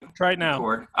Try it now.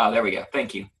 record. Oh, there we go.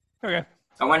 Thank you. Okay.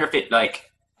 I wonder if it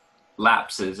like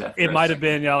lapses after. It might have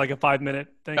been like a 5-minute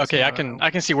thing. Okay, so I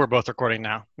can see we're both recording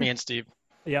now. Me and Steve.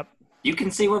 Yep. You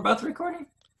can see we're both recording?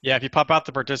 Yeah, if you pop out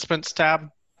the participants tab.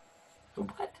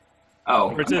 What?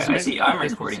 Oh, okay, I see. I'm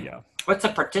recording. Yeah. What's the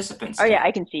participants? Oh yeah,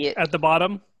 I can see it. At the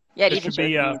bottom. Yeah, it It even should shows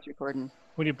be, me it's recording.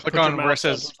 When you Click put your on where it mouse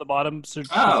says- at the bottom. So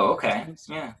Oh, okay.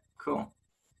 Yeah, cool.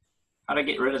 How'd I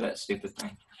get rid of that stupid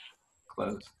thing?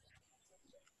 Close.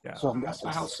 Yeah. So I've got That's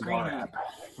my whole this screen cigar app.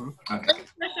 app. Okay.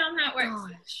 Let's show them how it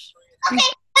works. I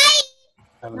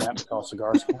have an app called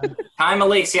Cigar Scan. Time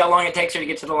Malik, see how long it takes her to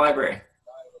get to the library.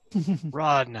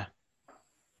 Run.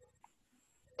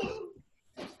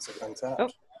 So it's out. Oh.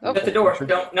 Oh. Shut the door.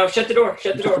 Don't. No, shut the door.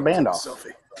 Shut the Took the door. band off.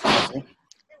 Selfie.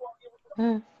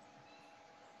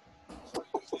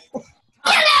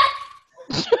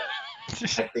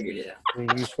 See? I figured it out. We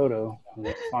use photo and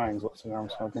it finds what cigar I'm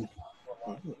smoking.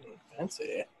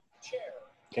 Fancy.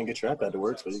 Can't get your iPad to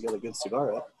work, so you got a good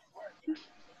cigar app.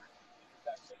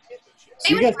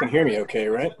 So you guys can hear me okay,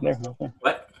 right? There, right there.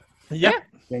 What? Yeah.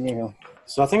 There you go.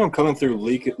 So I think I'm coming through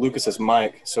Lucas's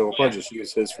mic, so we'll probably just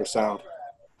use his for sound.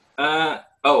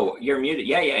 Oh, you're muted.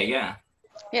 Yeah.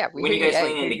 Yeah, When you hear guys I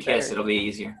lean hear into you kiss, better. it'll be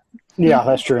easier. Yeah,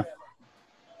 that's true.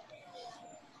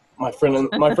 My friend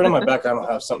in my background will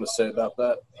have something to say about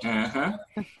that. Uh-huh.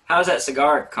 How's that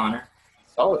cigar, Connor?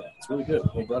 Solid. It's really good.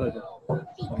 He brought it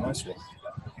a nice one.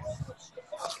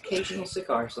 Occasional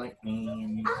cigars like me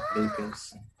and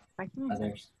Lucas and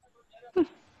others.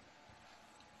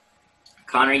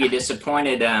 Connor, you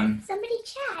disappointed Somebody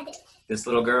chatted. this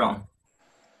little girl.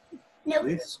 Nope.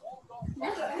 Please.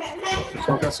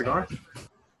 Smoke that cigar?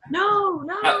 No.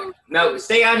 No,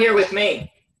 stay out here with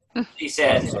me, she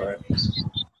said. Sorry.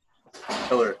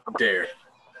 Tell her, dare.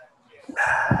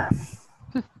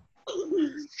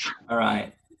 All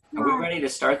right. Are we ready to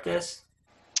start this?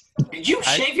 Did you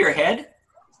shave your head?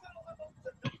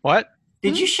 What?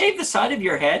 Did you shave the side of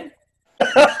your head?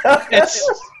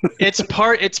 It's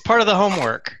part of the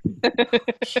homework.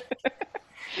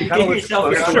 You gave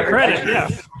yourself your own Extra credit.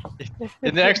 haircut. Yeah.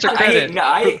 In the extra credit.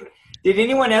 Did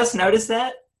anyone else notice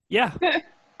that? Yeah.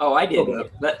 Oh, I didn't.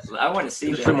 I want to see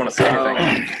Just that. didn't want to say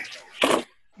anything.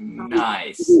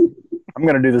 Nice. I'm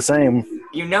going to do the same.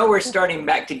 You know we're starting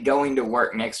back to going to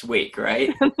work next week, right?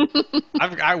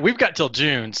 We've got till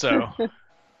June, so.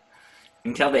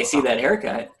 Until they see that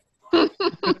haircut.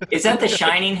 Is that the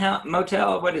Shining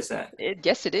Motel? What is that?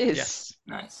 Yes, it is. Yes.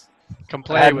 Nice. Come I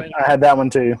play had, with. I had that one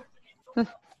too.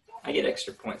 I get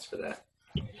extra points for that.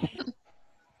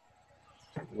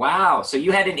 Wow. So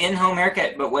you had an in-home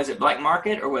haircut, but was it black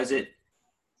market or was it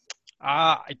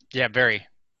Yeah, very.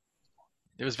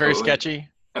 It was very Oh, sketchy.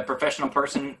 a professional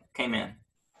person came in?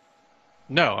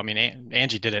 No, I mean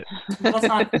Angie did it. That's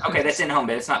not okay. That's in-home,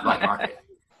 but it's not black market.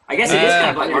 I guess it is kind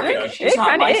of black market because she's It not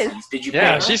kinda is. licensed. Did you? pay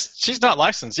Yeah, her? she's not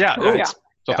licensed. Yeah. Ooh. Yeah.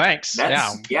 So thanks.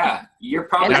 Yeah. You're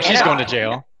probably Now And she's gonna going to die.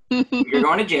 jail. You're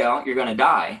going to jail. You're going to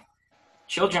die.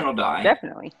 Children will die.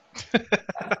 Definitely.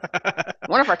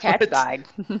 One of our cats died.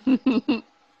 That's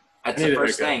I the need a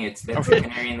first haircut. thing. It's the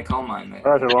canary in the coal mine.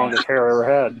 That's the longest hair I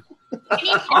ever had.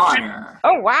 Honor.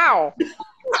 Oh wow!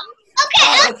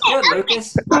 Oh, that's good,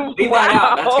 Lucas. Leave that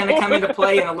out. That's going to come into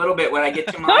play in a little bit when I get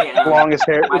to my Longest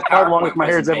hair. my It's probably the PowerPoint longest my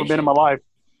hair's ever been in my life.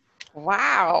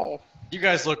 Wow! You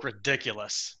guys look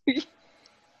ridiculous.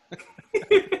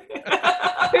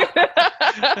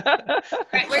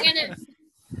 Alright, we're gonna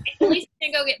at least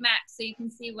go get Max so you can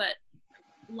see what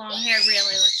long hair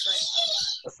really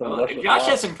looks Well, Josh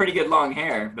has some pretty good long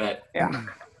hair, but Yeah.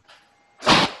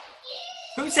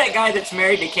 who's that guy that's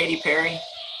married to Katy Perry?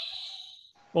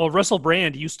 Well, Russell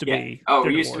Brand used to be. Oh,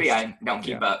 They're used to be. divorced. I don't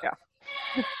keep Yeah. up.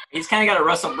 Yeah. He's kind of got a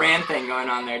Russell Brand thing going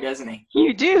on there, doesn't he?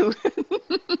 You do.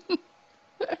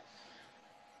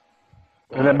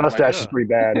 And that mustache is pretty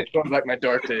bad. Going back my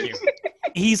dark days.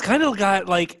 He's kind of got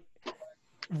like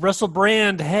Russell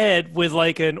Brand head with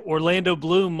like an Orlando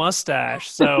Bloom mustache.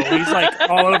 So he's like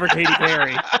all over Katy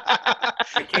Perry.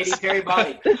 The Katy Perry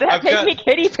body. Does that I've make got- me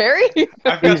Katy Perry?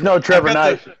 He's no Trevor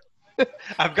Knight.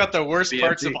 I've got the worst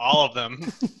parts of all of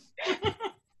them.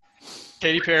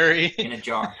 Katy Perry. In a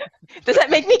jar. Does that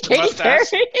make me Katy mustache.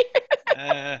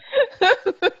 Perry?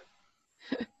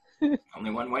 Only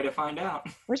one way to find out.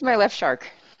 Where's my left shark?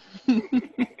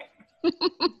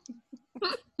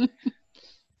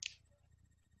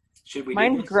 Should we do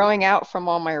Mine's this? growing out from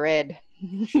all my red.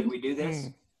 Should we do this?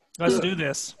 Let's do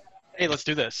this. Hey, let's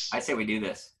do this. I say we do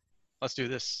this. Let's do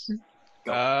this.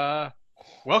 Go.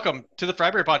 Welcome to the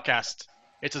Friberry Podcast.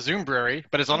 It's a Zoombrary,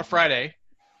 but it's on a Friday.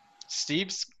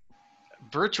 Steve's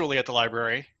virtually at the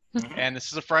library, Mhm. and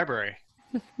this is a Friberry.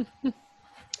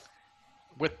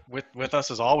 with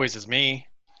us as always is me.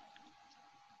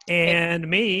 And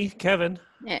me, Kevin.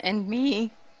 And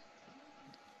me.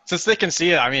 Since they can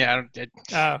see it, I mean, I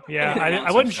don't. Yeah,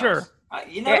 I wasn't sure.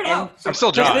 You never Yeah, know. I'm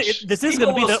still Josh. This is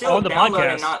People going to be will still on the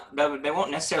download podcast. and they won't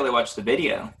necessarily watch the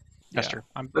video. That's Yeah.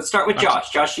 true. Let's start with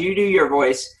Josh. Josh, you do your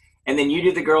voice, and then you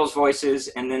do the girls' voices,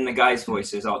 and then the guys'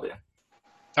 voices. I'll do.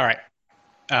 All right.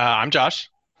 I'm Josh.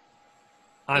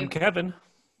 I'm Kevin.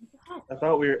 I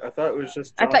thought it was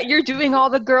just. I thought you were doing all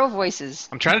the girl voices.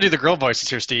 I'm trying to do the girl voices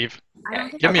here, Steve.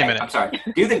 Okay. Give me a minute. I'm sorry.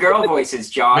 Do the girl voices,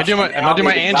 Josh. I'm gonna do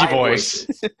my the Angie guy voice.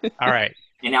 voices All right.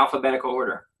 in alphabetical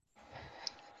order.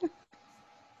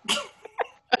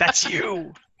 That's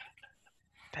you.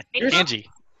 Angie.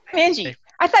 Angie,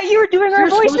 I thought you were doing our You're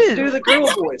supposed voices. to do the girl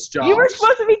voice, Josh. You were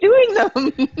supposed to be doing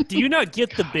them. Do you not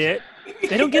get the bit?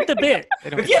 They don't get the bit.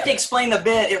 If you have to explain the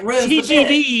bit, it ruins the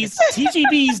bit.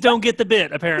 TGBs don't get the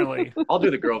bit, apparently. I'll do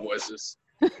the girl voices.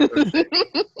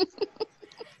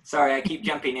 Sorry, I keep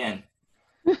jumping in.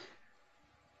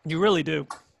 You really do.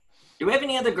 Do we have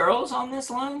any other girls on this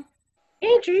line?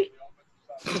 Angie.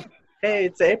 Hey,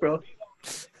 it's April.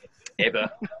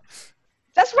 Ava.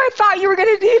 That's what I thought you were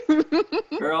going to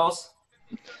do. Girls?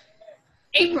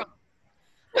 April.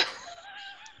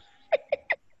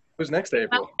 Who's next to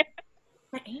April?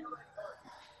 I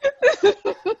said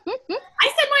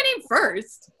my name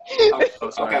first. Oh,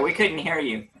 sorry. okay, we couldn't hear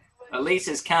you. Elise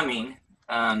is coming.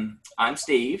 I'm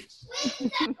Steve.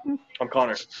 I'm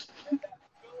Connor.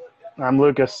 I'm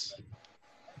Lucas.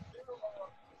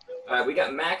 We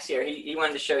got Max here. He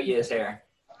wanted to show you his hair.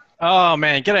 Oh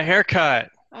man, get a haircut.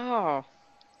 Oh.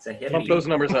 It's a Pump hippie. those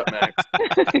numbers up, Max.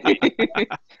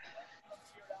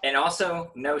 And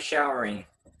also, no showering.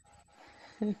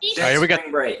 Since Oh, yeah, we got-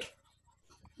 spring break.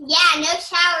 Yeah, no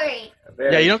showering.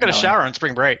 Very Yeah, you don't get a no. shower on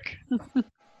spring break.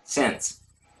 Since.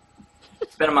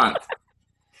 It's been a month.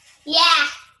 Yeah.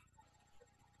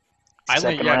 I Second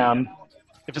think, yeah, round.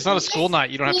 if it's not a school night,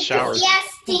 you don't have to shower. Yes,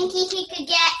 Stinky, he could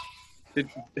get.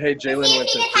 Hey, Jalen went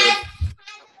Stinky to could have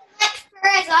much for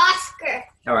his Oscar.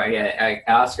 All right, yeah.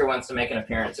 Oscar wants to make an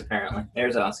appearance, apparently.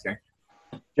 There's Oscar.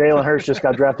 Jalen Hurts just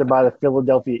got drafted by the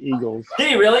Philadelphia Eagles Did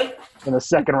he really? in the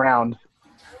second round.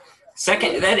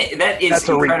 Second, that is That's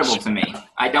a reach. incredible to me.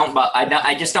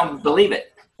 I just don't believe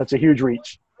it. That's a huge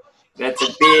reach. That's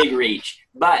a big reach.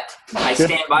 But I Good-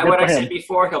 stand by good what for I said him.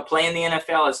 before. He'll play in the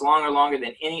NFL as long or longer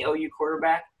than any OU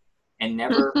quarterback and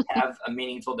never have a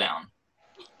meaningful down.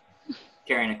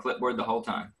 Carrying a clipboard the whole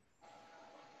time.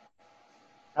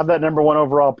 How'd that number 1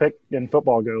 overall pick in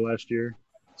football go last year?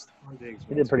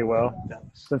 He did pretty well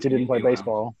since he didn't play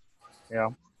baseball. Yeah.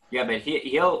 Yeah, but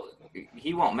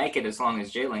he won't make it as long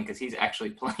as Jalen because he's actually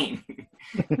playing.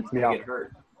 He's gonna get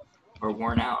hurt or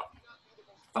worn out.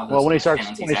 Well, when he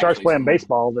starts playing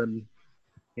baseball, then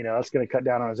that's going to cut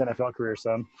down on his NFL career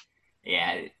some.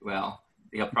 Yeah, well,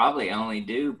 he'll probably only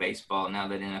do baseball now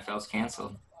that NFL's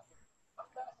canceled.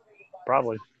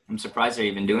 Probably. I'm surprised they're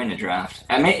even doing a draft.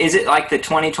 I mean, is it like the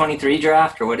 2023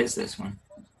 draft or what is this one?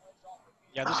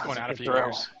 Yeah, this is going out a Good few throw.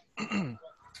 years.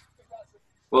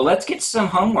 Well, let's get some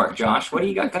homework, Josh. What do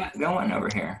you got going over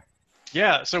here?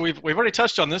 Yeah, so we've already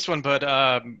touched on this one,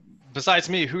 but besides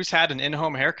me, who's had an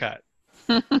in-home haircut?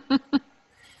 So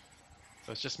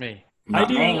it's just me. Not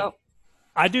me.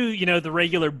 I do, the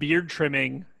regular beard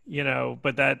trimming,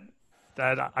 but that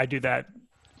I do that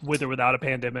with or without a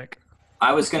pandemic.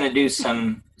 I was going to do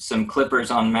some clippers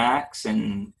on Max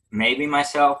and maybe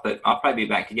myself, but I'll probably be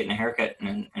back to getting a haircut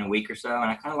in a week or so,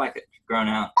 and I kind of like it grown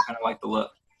out. I kind of like the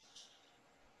look.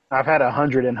 I've had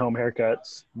 100 in-home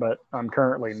haircuts, but I'm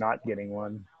currently not getting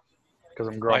one because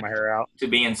I'm growing my hair out. To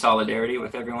be in solidarity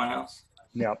with everyone else.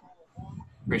 Yep.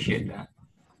 Appreciate that.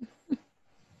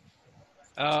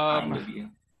 Kind of you.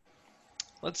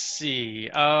 Let's see.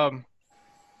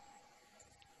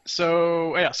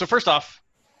 So first off,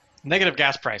 negative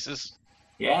gas prices.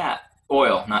 Yeah.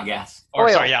 Oil, not gas. Or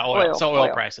Oil, sorry, yeah, oil. oil, So oil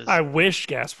oil. prices. I wish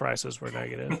gas prices were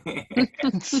negative.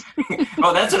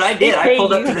 Well, that's what I did. I Hey,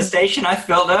 pulled up you- to the station, I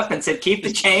filled up and said, keep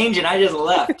the change, and I just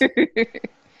left.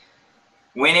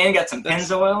 Went in, got some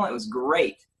Pennzoil. It was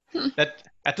great. That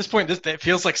at this point, it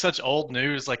feels like such old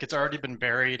news. Like it's already been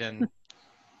buried, and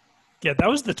Yeah, that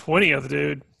was the 20th,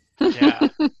 dude. yeah,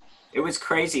 It was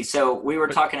crazy. So we were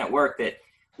talking at work that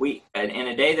in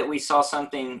a day that we saw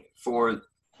something for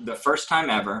the first time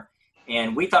ever,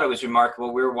 and we thought it was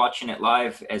remarkable. We were watching it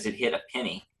live as it hit a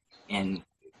penny and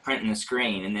printing the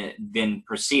screen, and then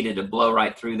proceeded to blow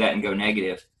right through that and go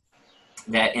negative.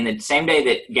 That in the same day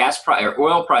that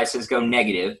oil prices go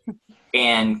negative,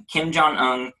 and Kim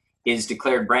Jong-un is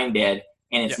declared brain dead,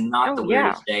 and it's not the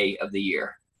weirdest day of the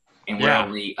year. and we're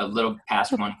only a little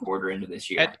past 1 quarter into this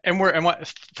year. And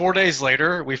what 4 days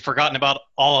later, we've forgotten about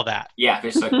all of that. Yeah,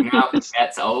 it's like now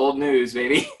that's old news,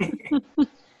 baby.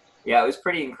 Yeah, it was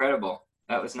pretty incredible.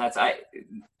 That was nuts.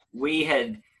 We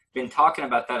had been talking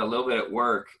about that a little bit at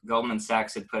work. Goldman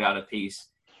Sachs had put out a piece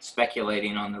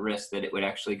speculating on the risk that it would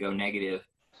actually go negative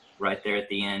right there at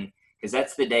the end, because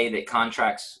that's the day that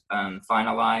contracts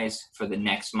finalize for the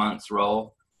next month's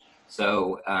roll.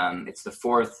 So it's the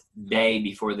fourth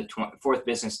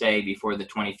business day before the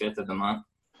 25th of the month.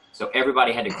 So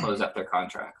everybody had to close up their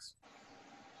contracts.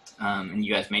 And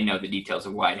you guys may know the details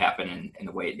of why it happened and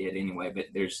the way it did anyway, but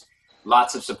there's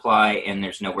lots of supply and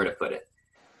there's nowhere to put it.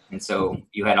 And so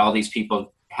you had all these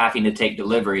people having to take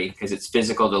delivery because it's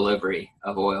physical delivery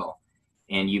of oil,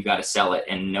 and you've got to sell it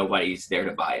and nobody's there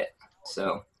to buy it.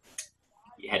 So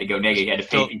you had to go negative. You had to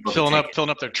pay people filling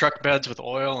up their truck beds with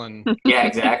oil and yeah,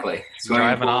 exactly.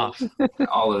 driving off.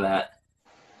 All of that.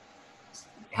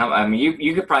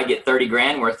 You could probably get 30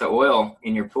 grand worth of oil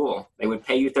in your pool. They would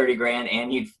pay you 30 grand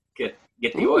and you'd get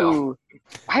the oil. Ooh.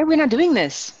 Why are we not doing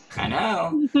this? I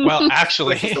know. Well,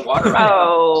 actually, Pushes the water right out.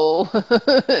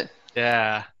 Oh.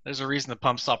 yeah, there's a reason the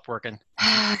pump stopped working.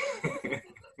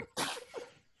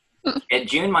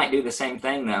 June might do the same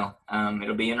thing though.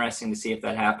 It'll be interesting to see if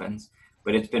that happens,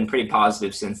 but it's been pretty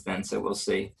positive since then. So we'll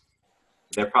see.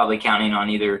 They're probably counting on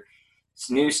either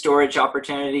new storage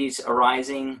opportunities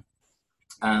arising,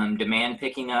 demand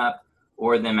picking up,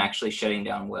 or them actually shutting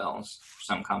down wells,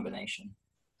 some combination.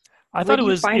 I thought it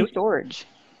was find storage.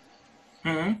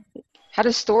 Hmm? How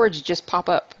does storage just pop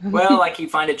up? Well, like you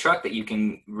find a truck that you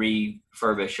can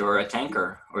refurbish, or a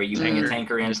tanker, or you bring a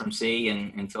tanker in from sea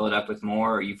and fill it up with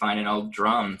more, or you find an old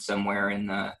drum somewhere in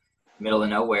the middle of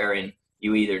nowhere and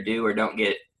you either do or don't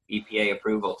get EPA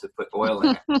approval to put oil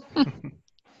in it.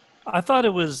 I thought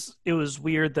it was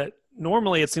weird that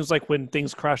normally it seems like when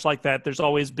things crash like that, there's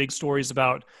always big stories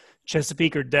about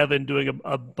Chesapeake or Devon doing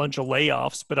a bunch of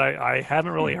layoffs, but I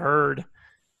haven't really heard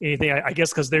anything. I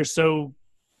guess because they're so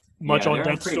much on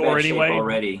death's door anyway.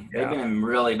 Already, they've been in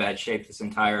really bad shape this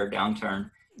entire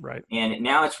downturn. Right, and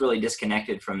now it's really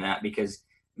disconnected from that because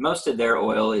most of their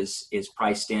oil is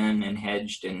priced in and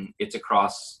hedged, and it's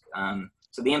across.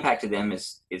 So the impact to them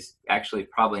is actually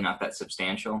probably not that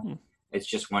substantial. It's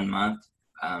just 1 month.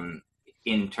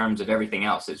 In terms of everything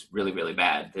else, is really, really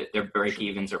bad. Their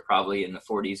break-evens are probably in the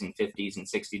 40s and 50s and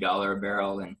 $60 a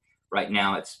barrel. And right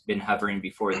now it's been hovering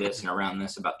before this and around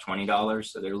this about $20.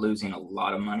 So they're losing a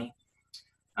lot of money.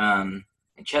 And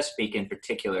Chesapeake in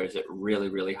particular is at really,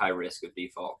 really high risk of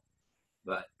default.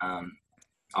 But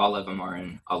all of them are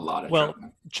in a lot of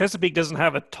trouble. Chesapeake doesn't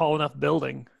have a tall enough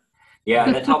building.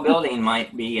 Yeah, that tall building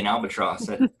might be an albatross.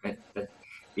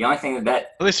 The only thing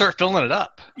that well, they start filling it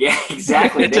up. Yeah,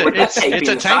 exactly. They were it's taping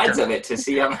the sides of it to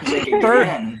see how much they can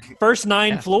get in. First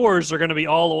 9 floors are going to be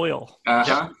all oil.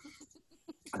 Uh-huh.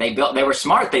 They were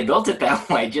smart. They built it that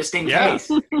way just in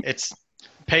case. It's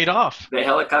paid off. The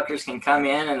helicopters can come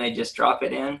in and they just drop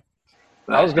it in.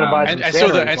 But, I was going to buy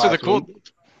some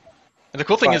the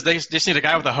cool thing is they just need a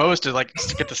guy with a hose to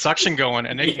to get the suction going,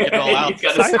 and they can get it all out. You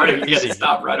got to start it. You got to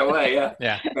stop right away.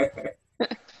 Yeah.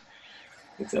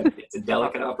 It's a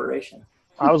delicate operation.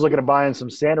 I was looking at buying some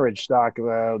Sandridge stock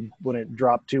when it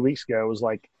dropped 2 weeks ago. It was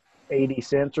like 80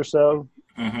 cents or so.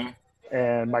 Mm-hmm.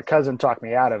 And my cousin talked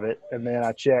me out of it. And then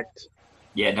I checked.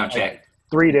 Yeah, don't check.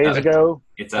 3 days ago.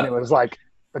 It's up. And it was like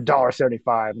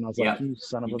 $1.75. And I was like, you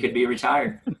son of a... You could be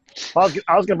retired. I was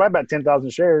going to buy about 10,000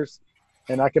 shares.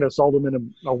 And I could have sold them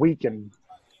in a week and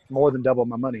more than double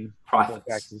my money. Profits.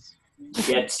 Taxes.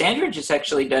 Yeah, Sandridge has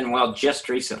actually done well just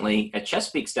recently.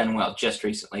 Chesapeake's done well just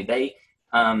recently. They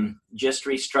just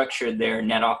restructured their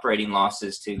net operating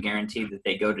losses to guarantee that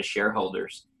they go to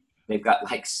shareholders. They've got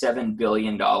like $7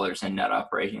 billion in net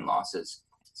operating losses.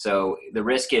 So the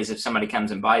risk is if somebody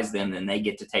comes and buys them, then they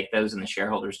get to take those and the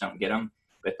shareholders don't get them.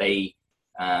 But they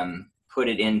put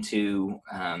it into,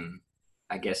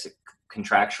 I guess,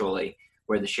 contractually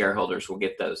where the shareholders will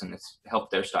get those, and it's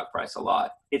helped their stock price a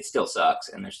lot. It still sucks,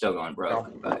 and they're still going broke.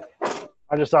 But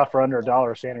I just thought for under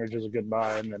 $1, Sandridge is a good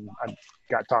buy, and then I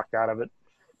got talked out of it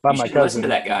by my cousin. Listen to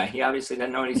that guy. He obviously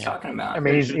doesn't know what he's talking about. I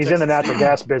mean, he's in the natural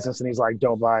gas business, and he's like,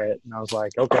 "Don't buy it." And I was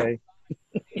like, "Okay."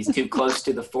 He's too close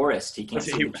to the forest. He can't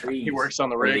see the trees. He works on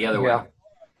the rig. The other way.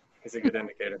 He's a good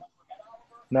indicator.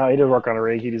 No, he didn't work on a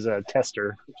rig. He was a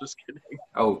tester. Just kidding.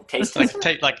 Oh, taste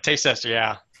tester. like taste tester,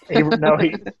 yeah.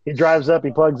 He drives up.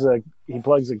 He plugs a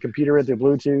computer into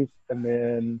Bluetooth, and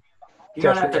then you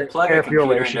don't have to plug a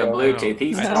computer into Bluetooth.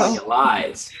 He's telling you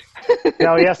lies.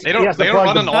 No, he has they to don't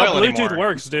run on oil Bluetooth anymore.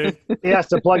 works, dude. He has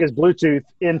to plug his Bluetooth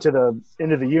into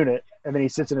the unit, and then he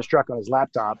sits in his truck on his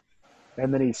laptop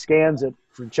and then he scans it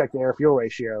to check the air fuel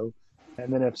ratio,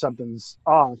 and then if something's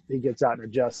off, he gets out and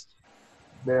adjusts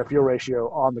the air fuel ratio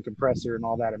on the compressor and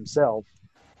all that himself,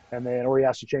 and then or he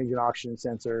has to change an oxygen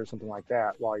sensor or something like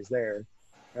that while he's there,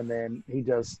 and then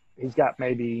he's got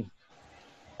maybe,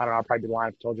 I don't know, I'll probably be lying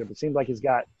if I told you, but it seems like he's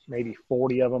got maybe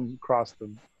 40 of them across the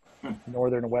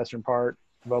northern and western part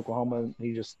of Oklahoma.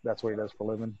 That's what he does for a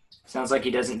living. Sounds like he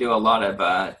doesn't do a lot of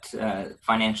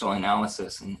financial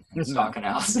analysis and stock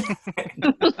analysis.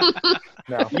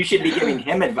 No. You should be giving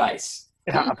him advice.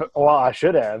 Yeah, well, I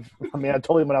should have. I mean, I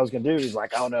told him what I was going to do. He's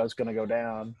like, I don't know, it's going to go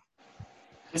down.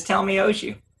 Just tell me he owes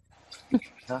you.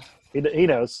 He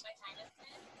knows.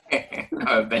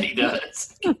 I bet he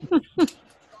does.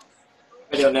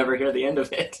 But he'll never hear the end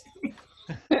of it.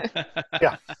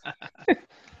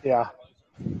 Yeah.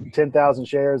 10,000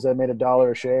 shares, I made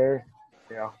 $1 a share.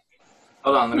 Yeah.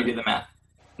 Hold on, let me do the math.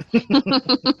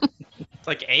 It's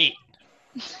like 8.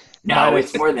 No,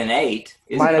 it's more than 8.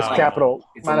 Minus capital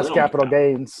little.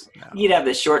 gains. You'd have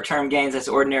the short-term gains. That's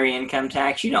ordinary income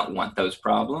tax. You don't want those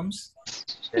problems.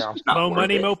 Yeah. Mo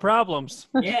money, mo problems.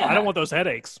 Yeah. I don't want those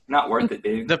headaches. Not worth it,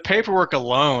 dude. The paperwork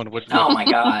alone would. Oh my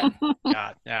God.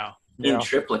 God, no. In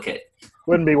triplicate.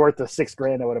 Wouldn't be worth the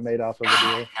 $6,000 I would have made off of the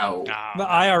deal. No. The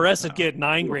IRS would get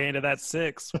 $9,000 of that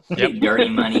 6. Yep. Dirty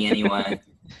money anyway.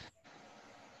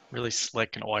 Really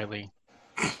slick and oily.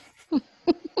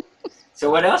 So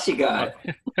what else you got?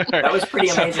 That was pretty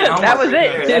amazing. That was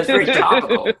it. That was very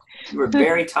topical. You were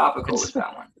very topical with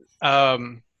that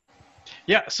one.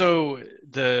 Yeah, so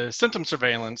the symptom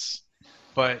surveillance,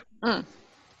 but...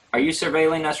 Are you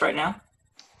surveilling us right now?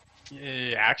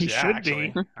 Yeah, actually,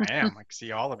 be. I am. I can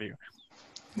see all of you.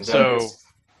 Is that what this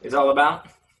is all about?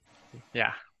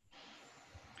 Yeah.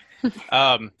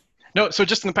 No, so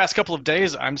just in the past couple of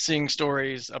days, I'm seeing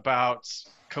stories about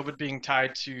COVID being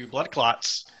tied to blood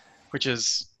clots, which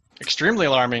is extremely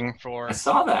alarming for I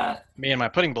saw that. me and my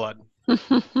pudding blood.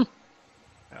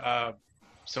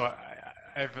 So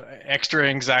I have extra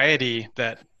anxiety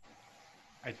that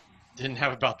I didn't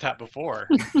have about that before.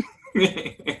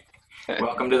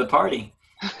 Welcome to the party.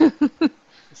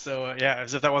 So yeah,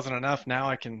 as if that wasn't enough, now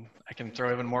I can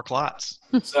throw even more clots.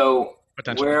 So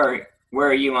Potentially. where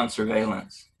are you on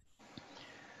surveillance?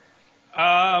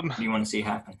 Um, Do you want to see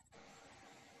happen?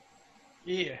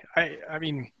 Yeah, I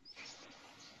mean,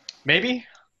 maybe.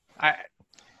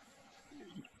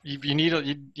 You need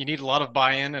a lot of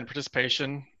buy-in and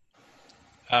participation.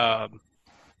 I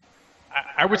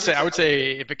would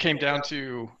say if it came down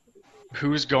to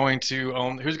who's going to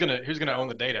own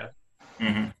the data.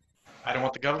 Mm-hmm. I don't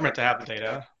want the government to have the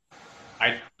data.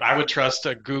 I would trust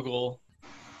Google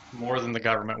more than the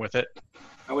government with it.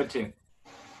 I would too.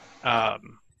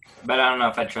 But I don't know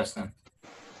if I trust them.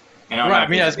 Right. I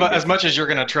mean, as much as you're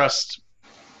going to trust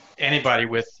anybody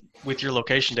with your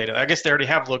location data. I guess they already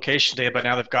have location data, but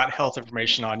now they've got health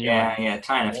information on you. Yeah,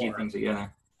 tying a few things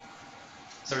together.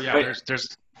 So yeah,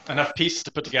 there's enough pieces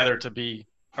to put together to be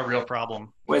a real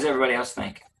problem. What does everybody else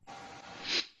think?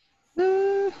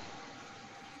 Yeah,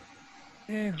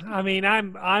 I mean,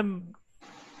 I'm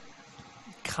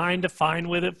kind of fine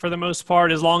with it for the most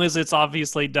part, as long as it's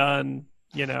obviously done,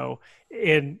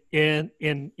 in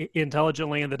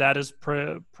intelligently, and the data's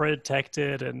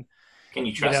protected. And can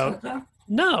you trust it though?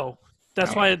 No,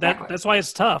 that's why that's why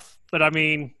it's tough. But I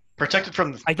mean, protected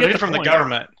from the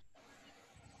government.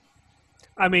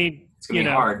 I mean, it's gonna be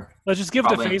hard. Let's just give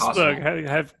Probably it to Facebook. impossible.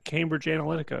 Have Cambridge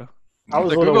Analytica.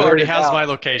 Google already has my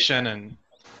location, and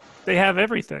they have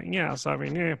everything. Yeah, so I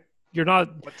mean, you're not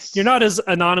as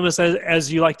anonymous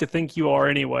as you like to think you are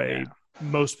anyway. Yeah.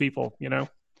 Most people,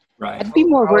 Right. I'd be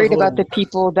more worried about the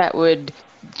people that would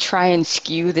try and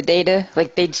skew the data.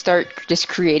 Like they'd start just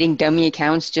creating dummy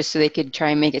accounts just so they could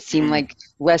try and make it seem like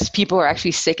less people are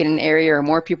actually sick in an area or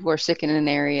more people are sick in an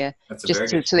area,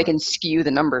 so they can skew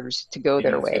the numbers to go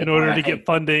their way. In order to get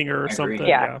funding or something.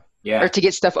 Yeah. Or to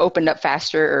get stuff opened up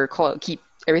faster or keep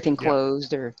everything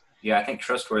closed. Yeah, I think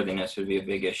trustworthiness would be a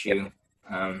big issue.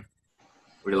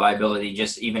 Reliability,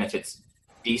 just even if it's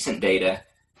decent data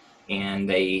and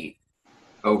they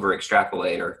over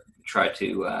extrapolate or try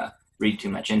to read too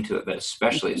much into it, but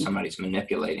especially if somebody's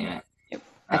manipulating it. Yep.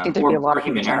 I think there'd be a lot of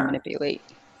people trying to manipulate.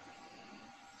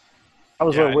 I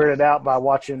was a little weirded out by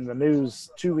watching the news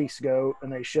 2 weeks ago,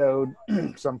 and they showed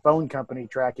some phone company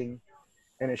tracking,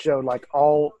 and it showed like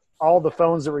all the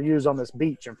phones that were used on this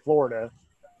beach in Florida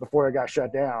before it got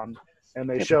shut down, and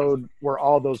they showed where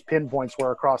all those pinpoints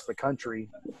were across the country.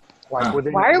 Like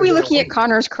why are we looking at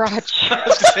Connor's crotch? I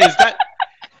was gonna say, is that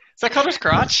Connor's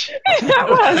crotch? That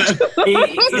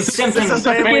was. Symptom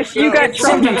You got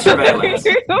symptom surveillance.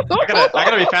 I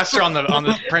gotta be faster on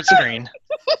the print screen.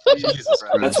 Jesus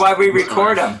Christ. That's why we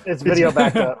record them. It's video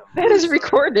backup. That is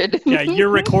recorded. Yeah, you're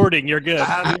recording. You're good.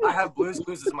 I have Blue's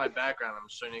Clues as my background. I'm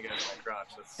showing you guys my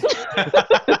crotch.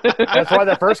 That's why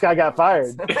the first guy got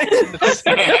fired.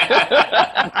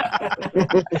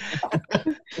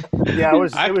 Yeah, it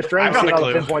was strange seeing all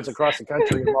the pinpoints across the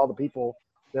country of all the people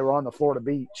that were on the Florida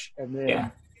beach, and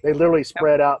then they literally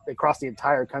spread out across the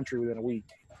entire country within a week.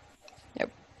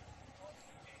 Yep.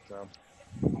 So.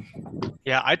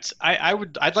 Yeah,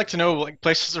 I'd like to know like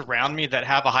places around me that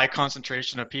have a high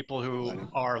concentration of people who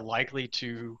are likely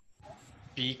to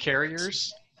be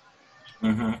carriers.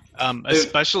 Mm-hmm.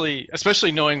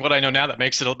 Especially knowing what I know now, that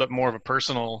makes it a little bit more of a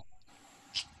personal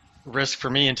risk for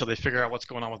me until they figure out what's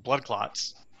going on with blood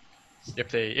clots. If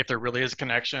there really is a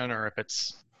connection, or if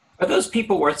it's. Are those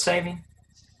people worth saving?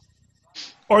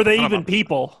 Are they even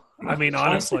people? I mean,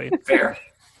 honestly. Fair.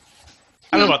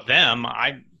 I don't know about them.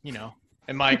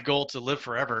 And my goal to live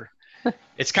forever.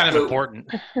 It's kind of important.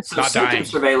 So not symptom dying.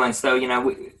 surveillance, though,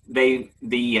 the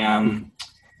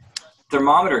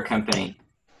thermometer company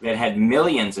that had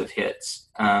millions of hits.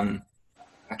 I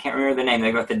can't remember the name.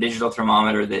 They got the digital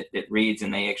thermometer that reads,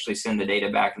 and they actually send the data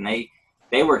back. And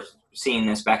they were seeing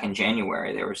this back in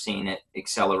January. They were seeing it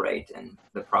accelerate and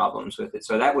the problems with it.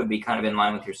 So that would be kind of in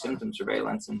line with your symptom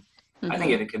surveillance. And I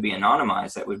think if it could be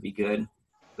anonymized, that would be good.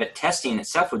 But testing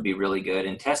itself would be really good,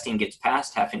 and testing gets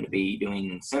past having to be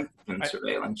doing symptom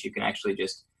surveillance. You can actually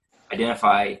just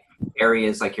identify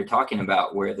areas like you're talking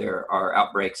about where there are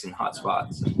outbreaks and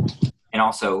hotspots, and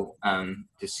also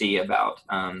to see about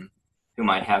who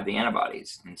might have the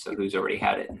antibodies, and so who's already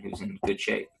had it and who's in good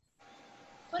shape.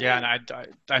 Yeah, and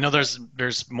I know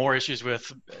there's more issues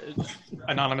with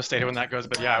anonymous data when that goes,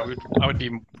 but yeah, I would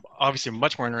be obviously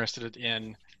much more interested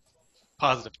in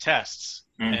positive tests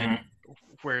and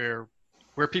where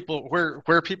people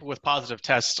with positive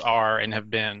tests are and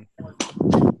have been.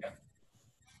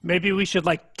 Maybe we should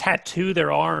like tattoo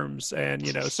their arms, and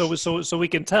so we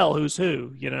can tell who's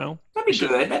who.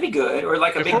 That'd be good. Or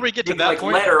like before we get to that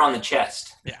point, letter on the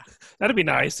chest. Yeah, that'd be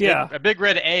nice. Yeah, a big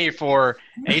red A for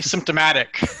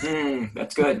asymptomatic.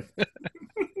 That's good.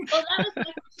 Well, that was my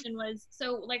question.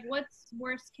 So like, what's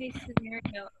worst case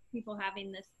scenario of people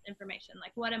having this information?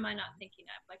 Like, what am I not thinking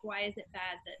of? Like, why is it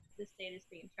bad that this data is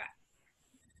being tracked?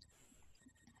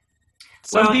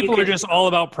 Some people are just all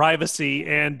about privacy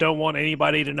and don't want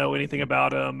anybody to know anything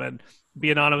about them and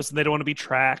be anonymous, and they don't want to be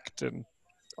tracked and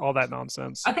all that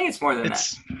nonsense. I think it's more than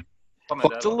that.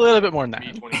 It's a little bit more than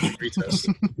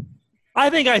that.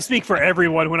 I think I speak for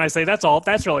everyone when I say that's all.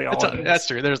 That's really all. That's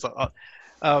true. There's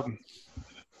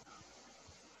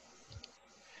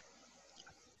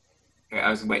I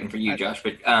was waiting for you, Josh,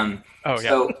 but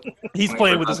so he's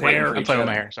playing with his hair. I'm playing with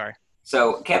my hair. Sorry.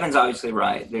 So Kevin's obviously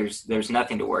right. There's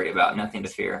nothing to worry about, nothing to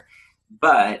fear.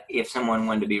 But if someone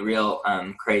wanted to be real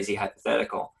crazy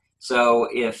hypothetical, so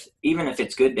even if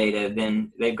it's good data,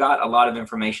 then they've got a lot of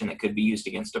information that could be used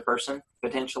against a person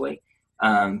potentially,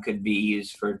 could be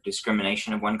used for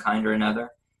discrimination of one kind or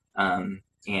another,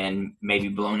 and maybe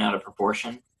blown out of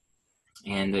proportion.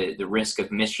 And the risk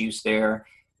of misuse there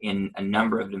in a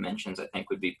number of dimensions, I think,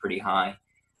 would be pretty high.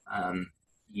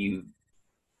 You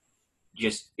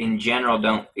just in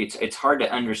general it's hard to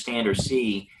understand or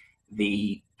see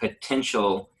the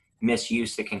potential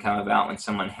misuse that can come about when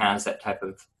someone has that type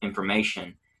of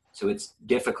information. So it's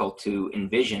difficult to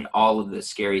envision all of the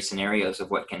scary scenarios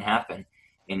of what can happen.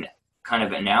 And kind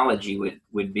of analogy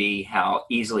would be how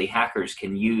easily hackers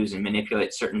can use and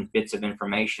manipulate certain bits of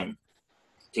information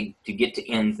to get to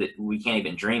ends that we can't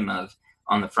even dream of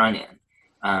on the front end.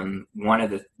 One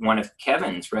of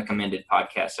Kevin's recommended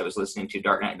podcasts I was listening to,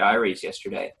 Dark Knight Diaries,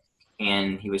 yesterday,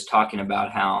 and he was talking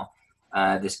about how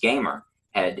this gamer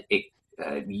had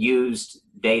used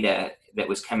data that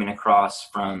was coming across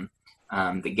from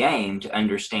the game to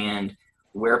understand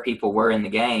where people were in the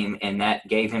game, and that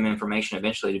gave him information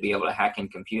eventually to be able to hack in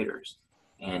computers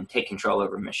and take control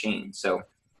over machines. So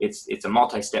it's a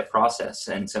multi-step process,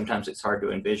 and sometimes it's hard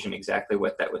to envision exactly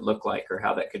what that would look like or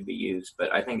how that could be used.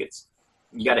 But I think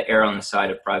you got to err on the side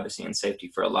of privacy and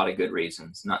safety for a lot of good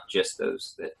reasons, not just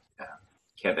those that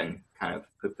Kevin kind of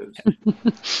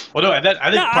poo-poos. Well, no, I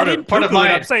think part of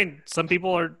my. I'm saying some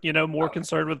people are more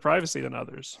concerned with privacy than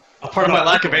others. Part of my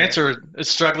lack of answer is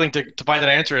struggling to find that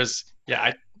answer is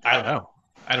I don't know.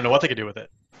 I don't know what they could do with it.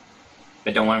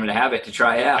 But don't want them to have it to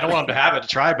try it out. I don't want them to have it to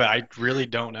try, but I really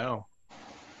don't know.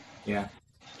 Yeah.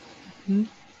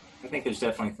 I think there's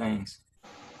definitely things.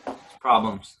 There's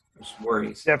problems. There's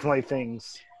worries. Definitely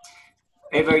things.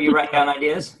 Ava, are you writing down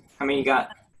ideas? How many you got?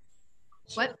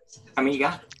 What? How many you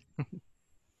got? I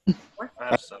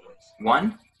have 7.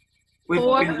 One?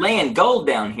 We're laying gold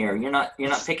down here. You're not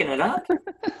picking it up?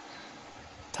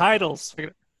 Titles.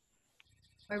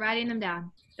 We're writing them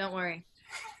down. Don't worry.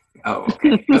 Oh,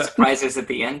 okay. No surprises at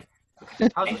the end?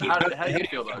 How Thank do you. you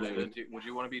feel about it, David? Would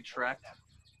you want to be tracked?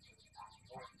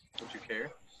 Would you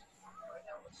care?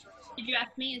 Did you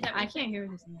ask me? Is that? I can't hear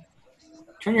this.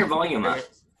 Turn your volume up.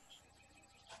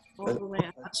 I don't know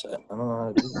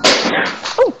how to do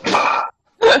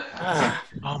that.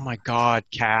 Oh my God,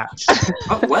 cats.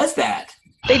 What was that?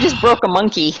 They just broke a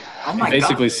monkey. Oh my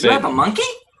Basically God. You have a said- monkey?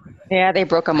 Yeah, they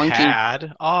broke a monkey.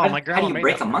 Had. Oh, my How grandma do you made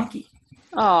break that a for me. monkey?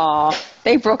 Aw,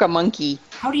 they broke a monkey.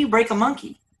 How do you break a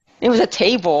monkey? It was a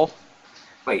table.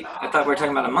 Wait, I thought we were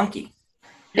talking about a monkey.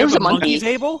 You It was have a monkey.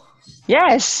 table?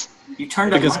 Yes. You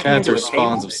turned Because a monkey cats into are a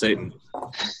spawns table? of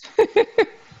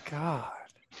Satan. God.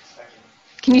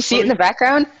 Can you see it in the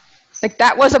background? Like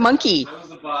that was a monkey,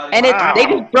 and Wow. they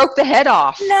just broke the head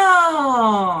off.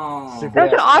 No! Super That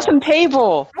was an ass awesome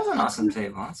table. That's an awesome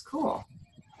table. That's cool.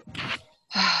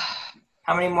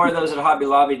 How many more of those at Hobby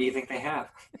Lobby do you think they have?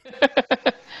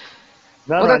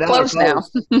 No, Well, no, they're no, closed now.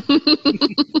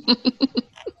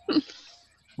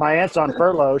 My aunt's on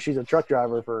furlough. She's a truck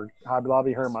driver for Hobby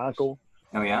Lobby. Her and my uncle.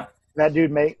 Oh, yeah? That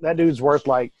dude's worth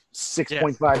like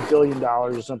 $6.5 billion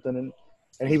or something,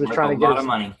 and he was Make trying a to get lot his of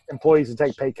money. employees to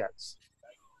take pay cuts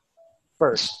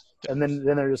first, and then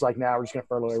they're just like, "Now we're just gonna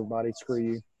furlough everybody. Screw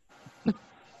you."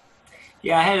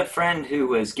 Yeah, I had a friend who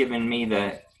was giving me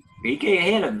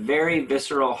he had a very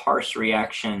visceral, harsh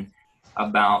reaction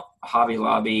about Hobby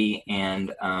Lobby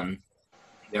and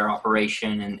their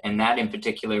operation and that in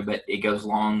particular, but it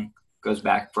goes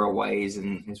back for a ways,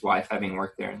 and his wife having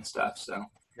worked there and stuff. So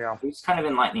Yeah, it was kind of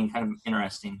enlightening, kind of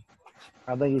interesting.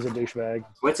 I think he's a douchebag.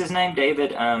 What's his name? David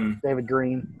David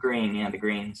Green. Green. Yeah, the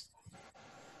Greens.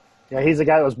 Yeah, he's the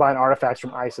guy that was buying artifacts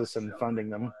from ISIS and funding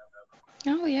them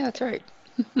Oh yeah, that's right.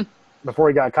 before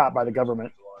he got caught by the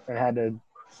government and had to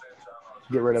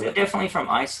get rid Is of it it. definitely from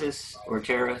ISIS or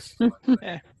terrorists?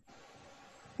 I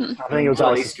think it was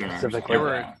Middle ISIS Easterners.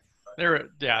 specifically. They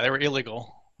were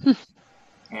illegal.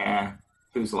 Yeah,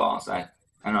 whose laws? I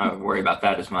don't worry about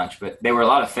that as much, but they were a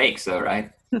lot of fakes, though,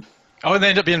 right? Oh, and they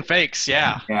ended up being fakes.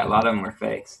 Yeah. Yeah, a lot of them were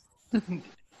fakes.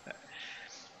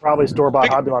 Probably store-bought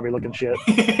Hobby Lobby looking shit.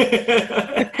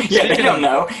 Yeah, they don't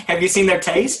know. Have you seen their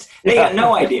taste? They got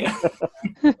no idea.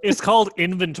 It's called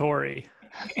inventory.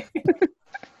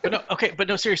 But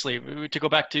no, seriously. To go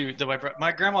back to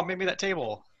my grandma made me that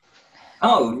table.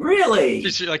 Oh, really?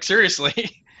 She's like, seriously.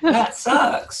 That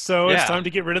sucks. So it's Yeah. time to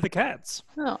get rid of the cats.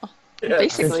 Oh, Yeah.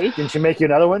 basically. Can she make you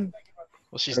another one?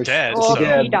 Well, she's dead. Well,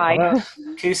 So. he died. Well,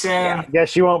 Too soon. I guess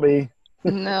she won't be.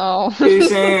 No. Too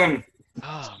soon.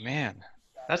 Oh man,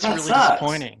 that's That really sucks.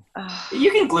 disappointing.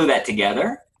 You can glue that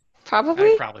together.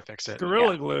 Probably. I'd probably fix it.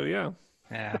 Gorilla glue, yeah.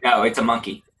 Yeah. No, it's a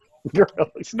monkey.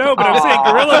 No, but I'm saying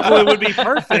Gorilla Glue would be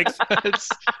perfect It's-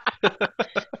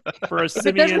 for a If it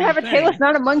simian doesn't have a tail, thing. it's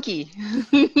not a monkey.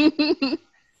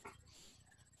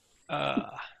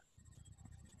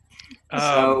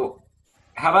 So,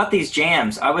 how about these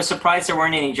jams? I was surprised there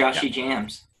weren't any Joshy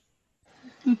jams.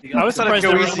 I was thought it'd surprised go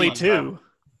there were easy only on two.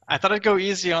 I thought I'd go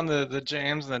easy on the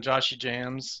jams and the Joshy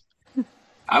jams.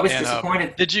 I was And,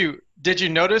 disappointed. Did you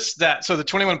notice that? So the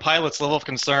 21 Pilots level of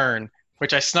concern,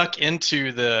 which I snuck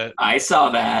into the I saw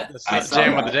that. I saw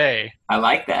jam that. of the day, I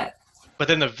like that. but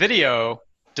then the video.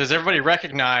 Does everybody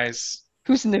recognize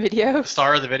Who's in the video? the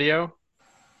star of the video?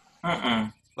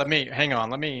 Mm-mm. Hang on.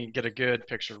 Let me get a good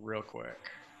picture real quick.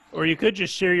 Or you could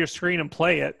just share your screen and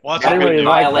play it. Well, that's I what didn't I'm really gonna do.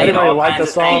 like- I Violate didn't really all like kinds the of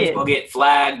song. things. We'll get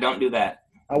flagged. Don't do that.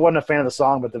 I wasn't a fan of the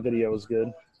song, but the video was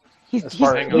good. He's, As he's,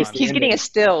 far- Hang at least on. the he's getting ending. a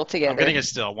still together. I'm getting it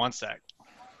still. One sec.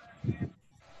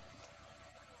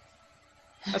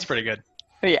 That's pretty good.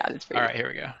 Oh, yeah, that's pretty All right, here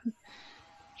we go.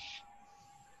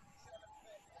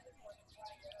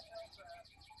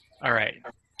 All right.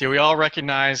 Do we all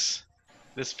recognize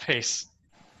this face?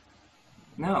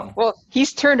 No. Well,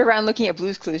 he's turned around looking at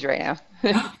Blue's Clues right now.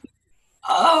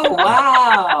 Oh,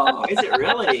 wow. Is it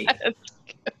really?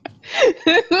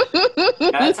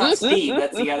 That's not Steve.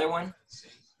 That's the other one.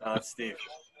 No, it's Steve.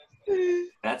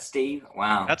 That's Steve.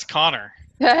 Wow. That's Connor.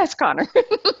 That's Connor.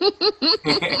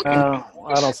 I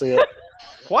don't see it.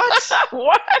 What?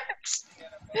 What?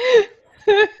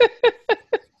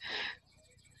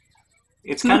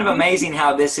 It's kind of amazing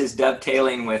how this is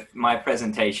dovetailing with my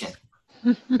presentation.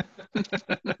 Isn't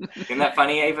that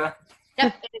funny, Ava?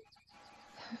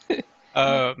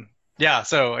 Yeah.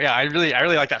 So yeah, I really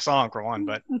like that song for one,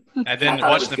 but and I then thought it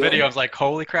watching was the good. video, I was like,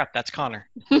 holy crap, that's Connor.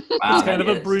 Wow, It's kind that of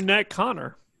a is. brunette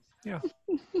Connor.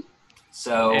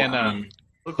 So, And,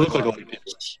 Look like a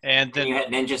And then then you had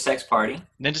Ninja Sex Party.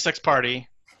 Ninja Sex Party.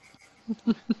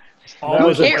 All That my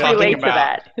was a people Can't are relate talking to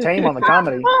about- that. Tame on the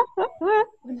comedy.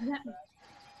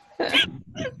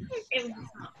 It was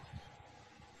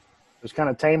It was kind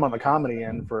of tame on the comedy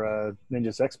end for a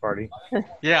Ninja Sex Party.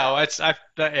 Yeah, well, I feel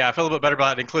a little bit better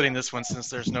about including this one since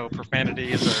there's no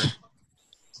profanities or.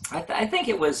 I think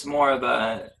it was more of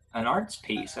an arts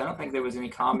piece. I don't think there was any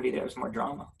comedy. There was more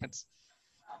drama. That's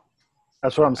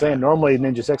what I'm saying. Normally,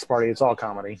 Ninja Sex Party, it's all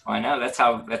comedy. Well, I know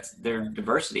that's their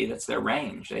diversity. That's their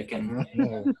range. They can.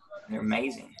 They're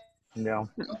amazing. Yeah.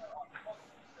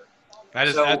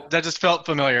 That just felt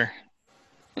familiar.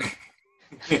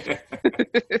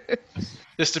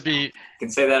 Just to be. Can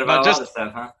say that about a lot of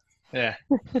stuff, huh? Yeah.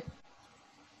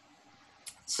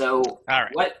 So, all right.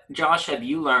 What, Josh, have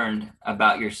you learned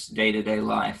about your day-to-day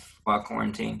life while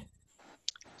quarantined?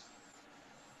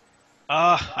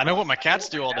 I know what my cats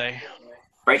do all day.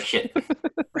 Break shit.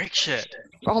 Break shit.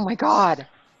 Oh my God.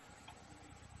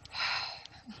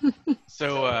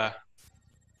 So,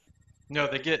 no,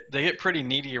 they get pretty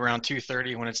needy around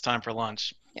 2:30 when it's time for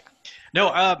lunch. Yeah.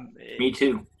 No, Me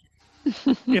too.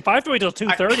 If I have to wait till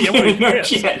 2:30, I'm going to No get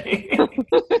kidding.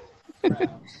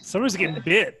 Someone's getting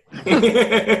bit.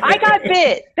 I got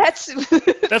bit.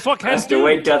 That's what cats To do.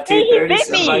 wait till Hey, he 2:30, bit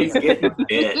me. somebody's getting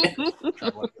bit.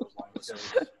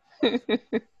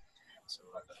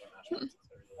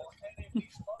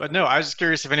 But no, I was just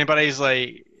curious if anybody's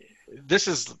like, this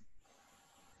is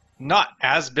not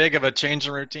as big of a change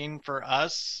in routine for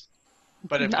us,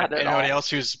 but if Not at anybody all. else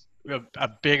who's a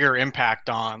bigger impact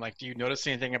on, like, do you notice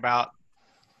anything about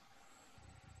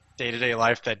day-to-day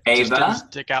life that just Ava? didn't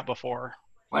stick out before?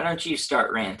 Why don't you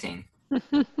start ranting?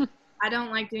 I don't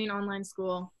like doing online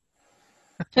school.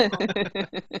 Me either.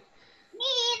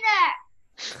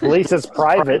 At least it's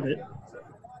private.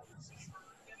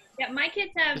 Yeah, my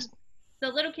kids have, the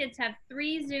little kids have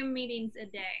 3 Zoom meetings a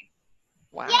day.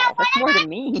 Wow, that's more than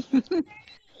me.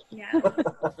 Yeah.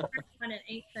 On at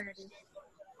 8:30.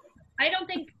 I don't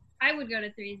think I would go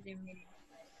to 3 Zoom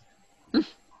meetings.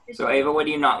 So, Ava, what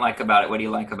do you not like about it? What do you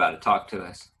like about it? Talk to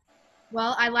us.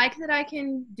 Well, I like that I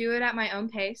can do it at my own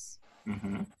pace,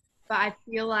 Mm-hmm. but I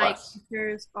feel like Plus.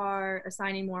 teachers are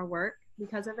assigning more work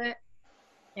because of it,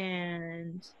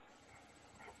 and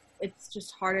it's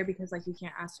just harder because like you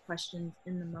can't ask questions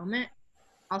in the moment.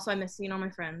 Also, I miss seeing all my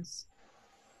friends.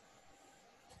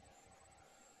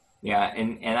 Yeah,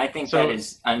 and I think So- that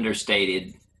is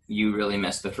understated. You really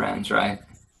miss the friends, right?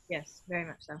 Yes, very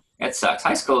much so. That sucks.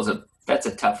 High school that's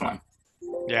a tough one.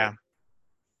 Yeah.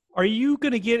 Are you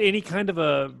going to get any kind of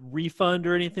a refund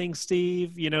or anything,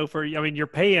 Steve? You know, you're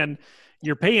paying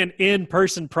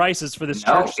in-person prices for this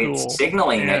No, church school. it's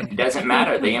signaling. And- It doesn't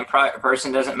matter. The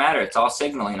in-person doesn't matter. It's all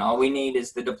signaling. All we need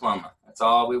is the diploma. That's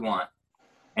all we want.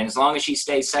 And as long as she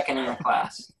stays second in her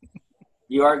class,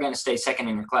 you are going to stay second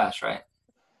in your class, right?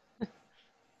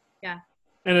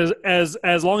 And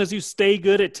as long as you stay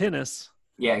good at tennis.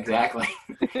 Yeah, exactly.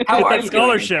 How are That you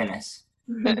scholarship. doing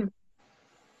in tennis?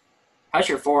 How's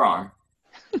your forearm?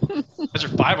 That's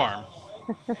your 5-arm.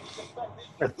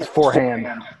 It's forehand.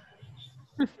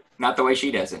 Not the way she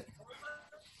does it.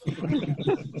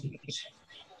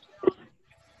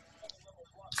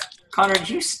 Connor, did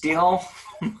you steal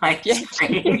my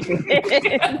screen?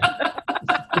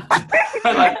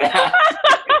 I like that.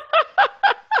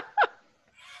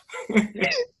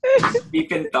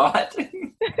 Deep in thought.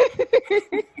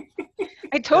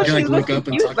 I told you, like, look look up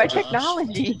and confused talk by to Josh.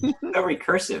 technology. So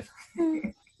recursive.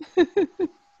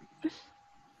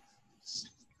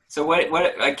 So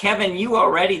what Kevin, you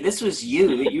already, this was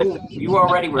you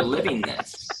already were living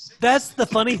this. That's the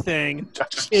funny thing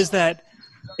is that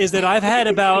I've had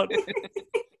about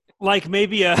like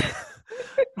maybe a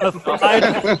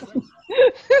 5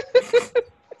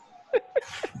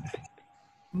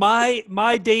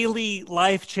 my daily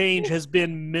life change has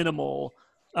been minimal.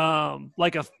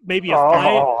 Like maybe a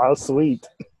how sweet.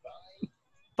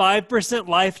 5%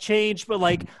 life change, but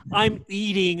like I'm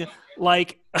eating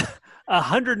like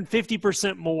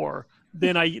 150% more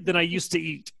than I used to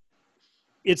eat.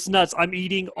 It's nuts. I'm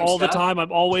eating all the time.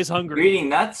 I'm always You're hungry. eating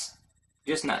nuts?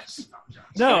 Just nuts.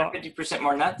 No, 50%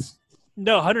 more nuts?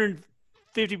 no,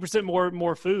 150%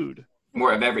 more food.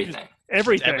 More of everything.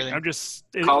 Everything. I'm just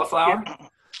Cauliflower?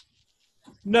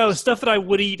 No, stuff that I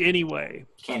would eat anyway.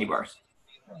 Candy bars.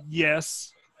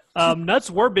 Yes. Nuts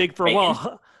were big for a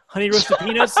while. Honey roasted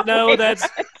peanuts? No, that's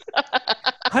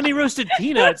honey roasted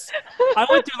peanuts. I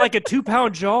went through like a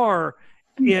 2-pound jar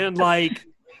in like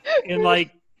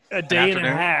a day and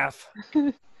a half.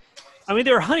 I mean,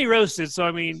 they were honey roasted, so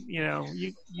I mean, you know,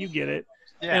 you get it.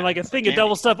 Yeah, and like a thing of candy.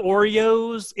 double stuffed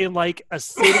Oreos in like a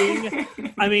sitting.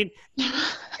 I mean,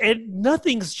 and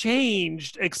nothing's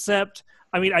changed except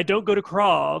I mean, I don't go to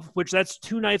Krav, which that's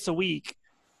 2 nights a week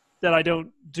that I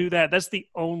don't do that. That's the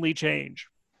only change.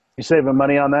 You saving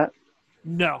money on that?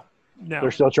 No.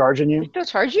 They're still charging you? They'll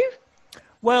charge you?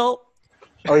 Well,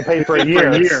 oh, you paid for a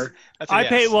year. I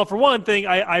pay. Well, for one thing,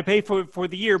 I pay for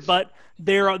the year, but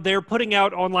they're putting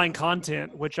out online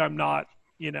content, which I'm not,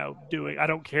 doing. I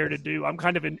don't care to do. I'm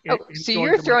kind of so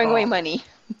you're throwing away money.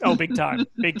 Oh, big time,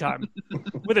 big time.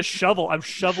 With a shovel, I'm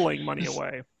shoveling money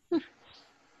away.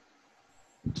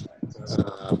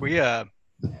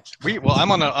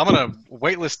 I'm on a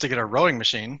wait list to get a rowing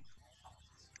machine.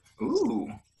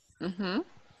 Ooh. Mm-hmm.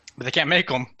 But they can't make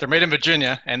them. They're made in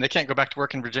Virginia, and they can't go back to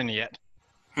work in Virginia yet.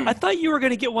 I thought you were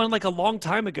going to get one like a long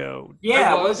time ago.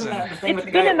 Yeah, wasn't that the thing with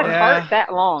the been guy in the cart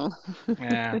that long.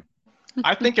 Yeah.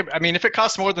 I think, if it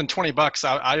costs more than $20,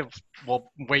 I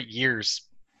will wait years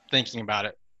thinking about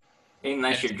it.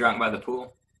 Unless you're drunk by the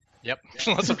pool. Yep.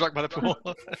 Unless I'm drunk by the pool.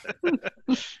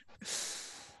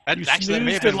 You Actually, that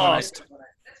may have snoozed and been lost.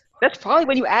 That's probably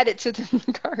when you add it to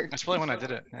the cart. That's probably when I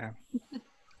did it. Yeah.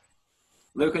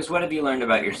 Lucas, what have you learned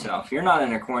about yourself? You're not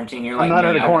under quarantine. You're like I'm not me.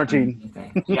 under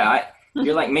quarantine. Yeah,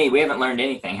 you're like me. We haven't learned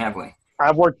anything, have we?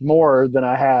 I've worked more than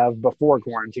I have before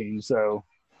quarantine, so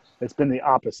it's been the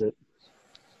opposite.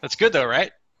 That's good though,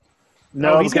 right?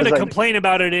 No, he's going to complain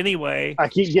about it anyway. I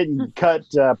keep getting cut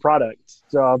product,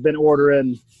 so I've been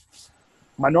ordering.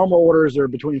 My normal orders are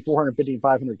between 450 and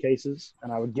 500 cases,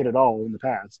 and I would get it all in the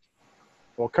past.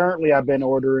 Well, currently I've been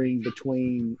ordering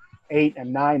between 800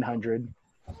 and 900,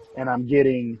 and I'm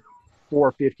getting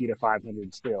 450 to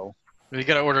 500 still. You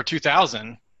got to order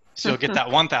 2,000, so you'll get that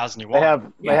 1,000 you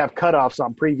want. They have cutoffs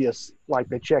on previous, like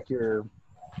they check your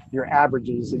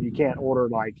averages, and you can't order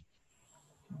like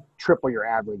triple your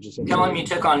average. Tell them you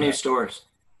took on new stores.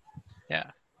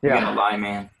 Yeah. You gotta lie,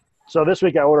 man. So this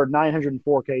week I ordered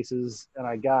 904 cases, and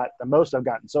I got the most I've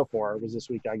gotten so far was this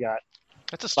week. I got.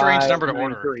 That's a strange number to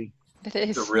order. It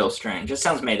is. It's real strange. It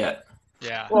sounds made up.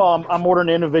 Yeah. Well, I'm ordering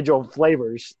individual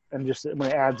flavors, and just when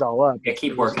it adds all up. Yeah,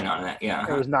 keep working on that. Yeah.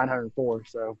 It was 904.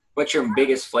 So. What's your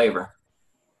biggest flavor?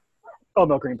 Oh,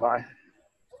 milk cream pie.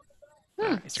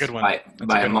 It's a good one.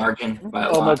 By a margin. By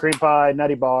a lot. Milk cream pie,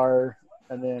 nutty bar,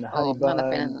 and then honey bun. Not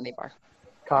a fan of nutty bar.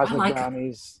 Cosmic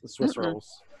brownies, the Swiss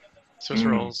rolls. Swiss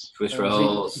rolls. Swiss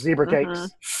rolls. Zebra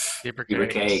cakes. Zebra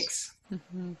cakes.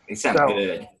 They sound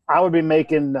good. I would be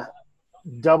making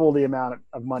double the amount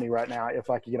of money right now if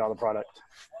I could get all the product.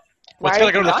 Well, it's got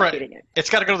to go to the front.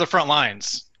 It's got to go to the front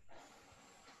lines.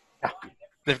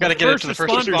 They've got to get it to the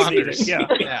first responders. Yeah.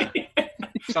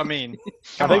 So,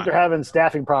 I think they're having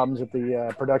staffing problems at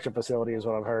the production facility, is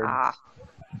what I've heard.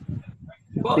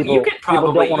 Well, people you could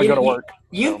probably don't want to go to work.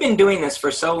 You've been doing this for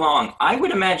so long. I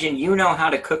would imagine you know how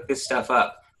to cook this stuff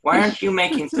up. Why aren't you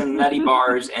making some nutty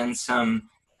bars and some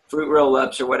fruit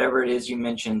roll-ups or whatever it is you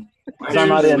mentioned? I'm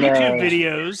not in YouTube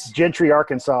videos. Gentry,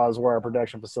 Arkansas is where our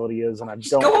production facility is, and I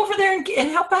just go over there and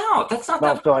help out. That's not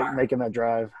don't that feel far. like making that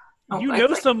drive. You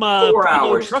know some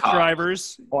furloughed truck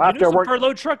drivers. Well, after I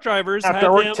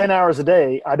work 10 hours a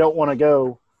day, I don't want to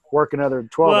go work another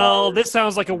 12 hours. Well, this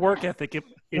sounds like a work ethic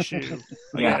issue.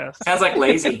 Yeah, sounds like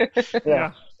lazy.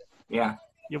 Yeah.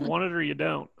 You want it or you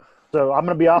don't. So I'm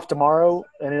going to be off tomorrow,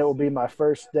 and it will be my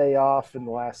first day off in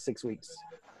the last 6 weeks.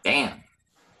 Damn.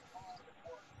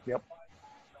 Yep.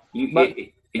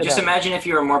 Just imagine if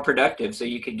you were more productive so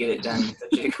you could get it done in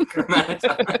such a quicker amount of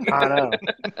time. I know.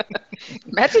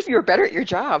 Imagine if you were better at your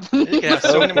job. You could have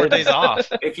so many more days off.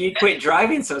 If you quit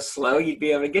driving so slow, you'd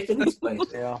be able to get to this place.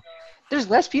 Yeah. There's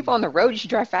less people on the road. You should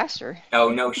drive faster. Oh,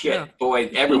 no shit. Yeah. Boy,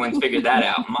 everyone's figured that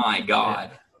out. My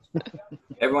God.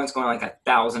 Everyone's going like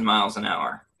 1,000 miles an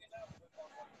hour.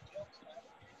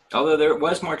 Although there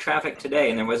was more traffic today,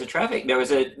 and there was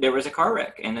a car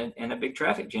wreck and a big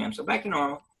traffic jam. So back to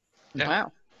normal. Yeah.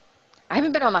 Wow. I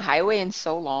haven't been on the highway in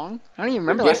so long. I don't even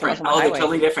remember last time I was on the highway. They're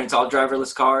totally different. It's all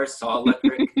driverless cars. It's all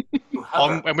electric.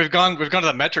 And we've gone to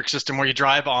the metric system where you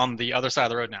drive on the other side of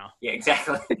the road now. Yeah,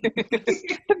 exactly.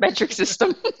 The metric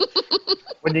system.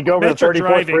 When you go over the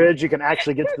 34th bridge, you can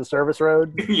actually get to the service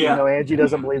road. Yeah. You know, Angie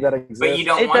doesn't believe that exists. But you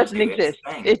don't want to. It doesn't exist.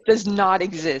 It does not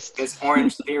exist. Because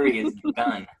Orange Theory is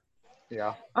done.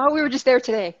 Yeah. Oh, we were just there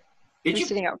today. Did you?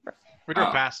 Sitting out front. We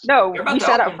drove past. No, we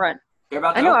sat out front.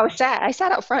 I know. I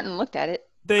sat out front and looked at it.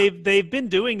 They've been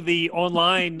doing the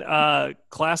online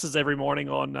classes every morning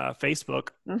on Facebook.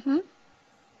 Mm-hmm.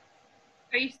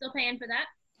 Are you still paying for that?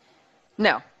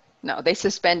 No, they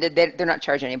suspended. They're not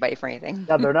charging anybody for anything.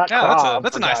 No, they're not.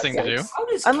 That's a nice thing to do.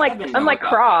 Unlike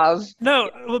Krav.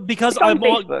 No, because I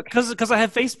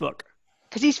have Facebook.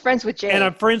 Because he's friends with Jay. And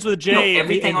I'm friends with Jay.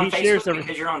 Everything and on he Facebook shares everything.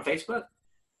 because you're on Facebook?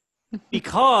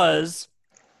 Because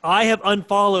I have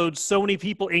unfollowed so many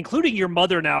people, including your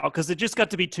mother now, because it just got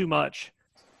to be too much.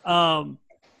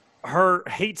 Her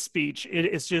hate speech,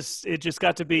 it just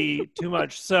got to be too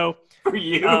much. So For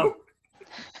you?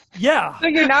 Yeah. So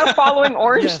you're now following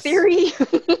Orange Yes. Theory?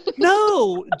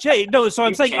 No, Jay, no. So I'm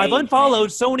You've saying I've changed, unfollowed man.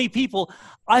 so many people.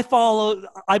 I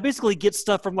basically get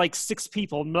stuff from like 6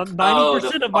 people. 90%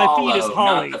 the of my feed is follow,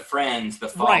 Holly. not the friends, the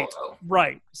Right, follow.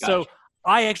 right. So Gotcha.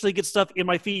 I actually get stuff in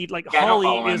my feed. Like Yeah, I don't Holly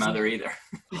follow my is mother either.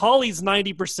 Holly's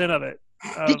 90% of it.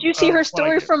 Did you see of her what I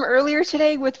story get. from earlier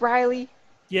today with Riley?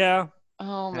 Yeah,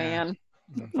 Oh, man.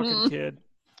 fucking kid.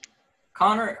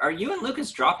 Connor, are you and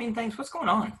Lucas dropping things? What's going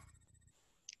on?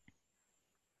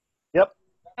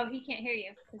 Oh, he can't hear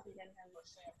you because he doesn't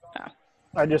have.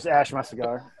 I just ashed my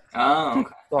cigar. Oh,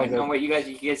 okay. all I know good. what you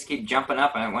guys keep jumping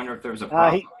up, and I wonder if there was a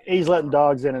problem. He's letting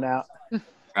dogs in and out. Oh,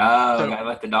 So- gotta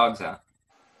let the dogs out.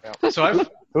 So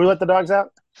Who let the dogs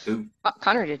out? Ooh.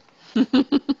 Connor did.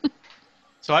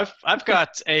 I've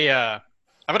got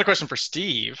a question for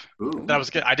Steve Ooh.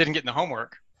 that I didn't get in the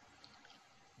homework,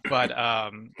 but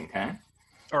Okay.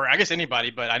 or I guess anybody,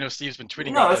 but I know Steve's been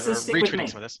tweeting No, about let's this or just stick with retweeting me.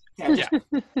 some of this. Yeah.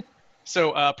 Yeah.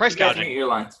 So price You guys mute gouging. your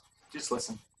lines. Just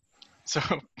listen. So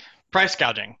price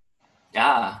gouging.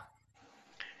 Ah,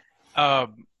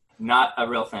 Um, not a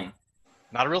real thing.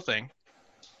 not a real thing.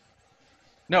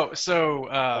 No, so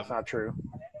That's not true.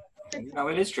 No,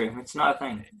 it is true. It's not a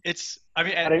thing. it's. I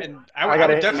mean, I I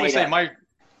gotta- would definitely Made say up.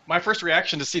 my first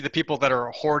reaction to see the people that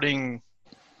are hoarding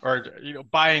or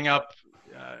buying up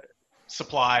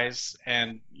supplies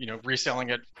and reselling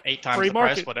it 8 times Free the price,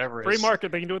 market. whatever Free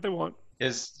market. They can do what they want.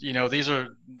 is these are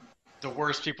the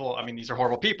worst people. I mean, these are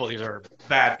horrible people. These are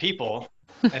bad people,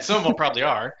 and some of them probably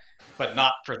are, but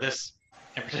not for this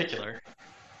in particular.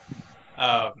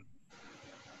 I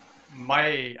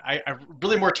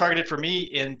really more targeted for me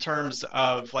in terms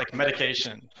of like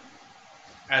medication,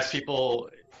 as people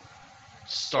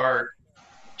start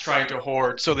trying to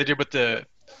hoard. So they did with the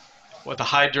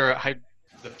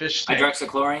fish stick,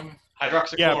 Hydroxychloroquine.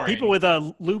 hydroxychloroquine. Yeah, people with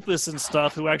lupus and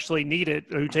stuff who actually need it,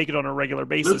 who take it on a regular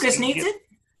basis. Lucas can needs get- it?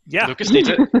 Yeah, Lucas needs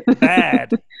it.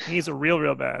 bad. He's a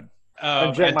real bad.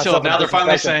 Inject Until myself now, with they're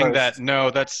finally disinfectant saying first. that no,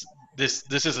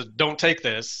 this is a don't take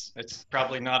this. It's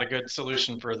probably not a good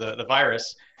solution for the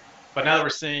virus. But now that we're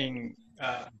seeing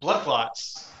blood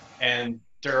clots, and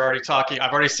they're already talking.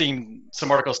 I've already seen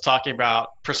some articles talking about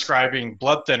prescribing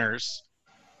blood thinners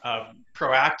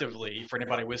proactively for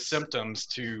anybody with symptoms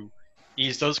to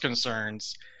ease those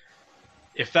concerns.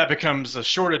 If that becomes a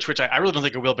shortage, which I really don't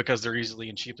think it will, because they're easily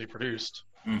and cheaply produced,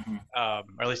 Mm-hmm. or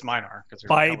at least mine are, because they're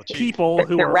By hella cheap. people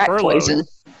who They're are rat furloughed. poison.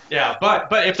 Yeah, but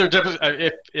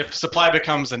if supply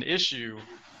becomes an issue,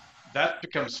 that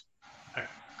becomes a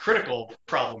critical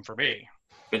problem for me.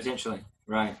 Potentially.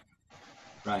 Right.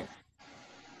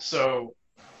 So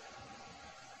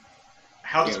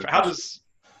how does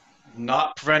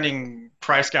not preventing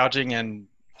price gouging and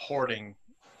hoarding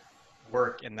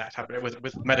work in that type of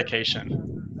with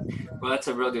medication? Well, that's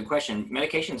a real good question.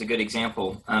 Medication is a good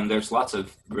example. There's lots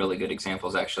of really good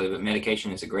examples, actually, but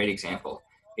medication is a great example.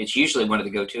 It's usually one of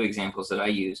the go-to examples that I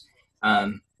use.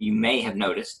 You may have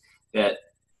noticed that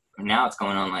now it's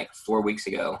going on like 4 weeks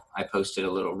ago. I posted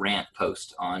a little rant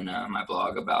post on my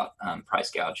blog about price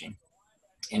gouging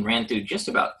and ran through just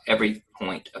about every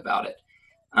point about it.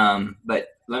 But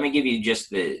let me give you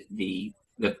just a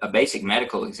basic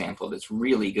medical example that's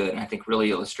really good and I think really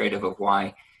illustrative of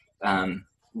why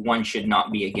one should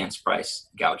not be against price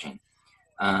gouging.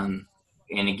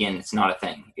 And again, it's not a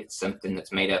thing. It's something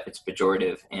that's made up. It's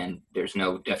pejorative, and there's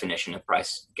no definition of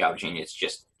price gouging. It's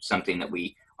just something that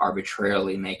we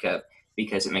arbitrarily make up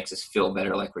because it makes us feel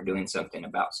better, like we're doing something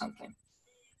about something.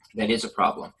 That is a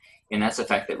problem. And that's the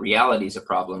fact that reality is a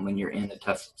problem when you're in a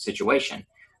tough situation.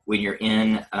 When you're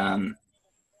in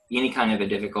any kind of a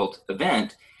difficult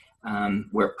event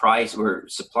where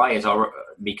supply has already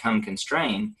become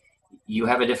constrained, you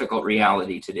have a difficult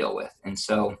reality to deal with. And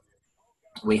so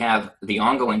we have the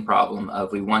ongoing problem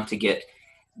of we want to get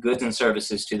goods and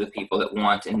services to the people that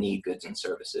want and need goods and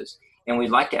services. And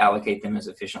we'd like to allocate them as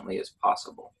efficiently as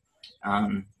possible.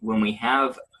 When we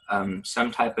have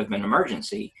some type of an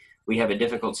emergency, we have a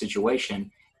difficult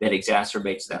situation that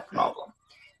exacerbates that problem.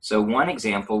 So one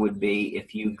example would be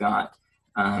if you've got,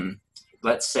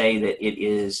 let's say that it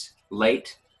is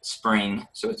late spring,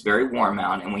 so it's very warm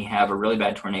out, and we have a really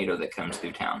bad tornado that comes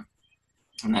through town.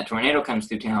 And that tornado comes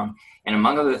through town, and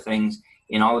among other things,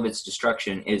 in all of its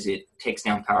destruction, is it takes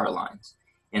down power lines.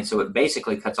 And so it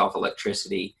basically cuts off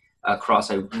electricity across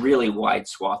a really wide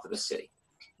swath of a city.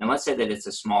 And let's say that it's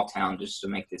a small town, just to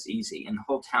make this easy, and the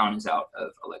whole town is out of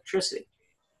electricity.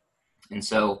 And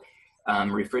so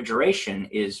refrigeration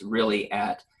is really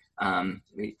at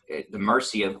the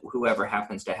mercy of whoever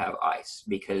happens to have ice,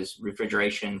 because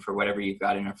refrigeration for whatever you've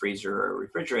got in a freezer or a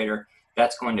refrigerator,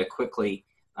 that's going to quickly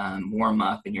warm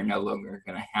up and you're no longer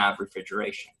going to have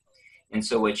refrigeration. And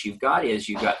so what you've got is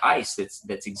you've got ice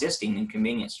that's existing in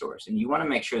convenience stores, and you want to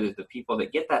make sure that the people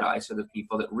that get that ice are the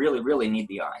people that really, really need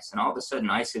the ice. And all of a sudden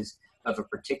ice is of a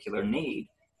particular need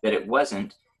that it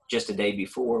wasn't just a day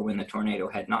before when the tornado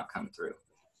had not come through.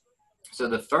 So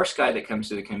the first guy that comes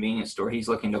to the convenience store, he's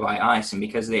looking to buy ice, and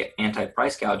because of the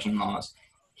anti-price gouging laws,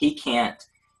 he can't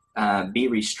be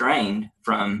restrained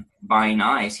from buying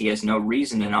ice. He has no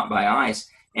reason to not buy ice.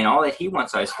 And all that he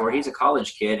wants ice for, he's a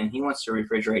college kid and he wants to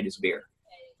refrigerate his beer.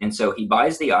 And so he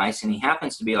buys the ice, and he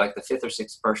happens to be like the fifth or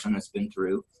sixth person that's been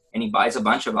through, and he buys a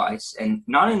bunch of ice, and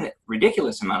not a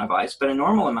ridiculous amount of ice, but a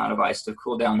normal amount of ice to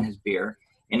cool down his beer.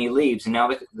 And he leaves, and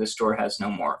now the store has no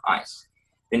more ice.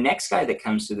 The next guy that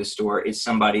comes to the store is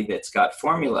somebody that's got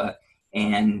formula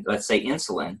and, let's say,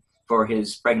 insulin for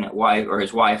his pregnant wife or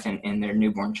his wife and their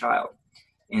newborn child.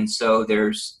 And so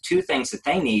there's two things that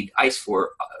they need ice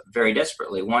for very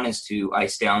desperately. One is to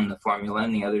ice down the formula,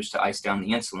 and the other is to ice down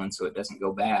the insulin so it doesn't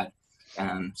go bad,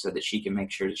 so that she can make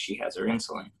sure that she has her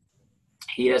insulin.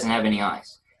 He doesn't have any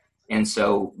ice. And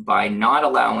so by not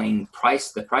allowing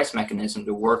the price mechanism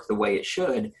to work the way it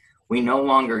should, we no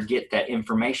longer get that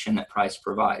information that price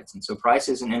provides. And so price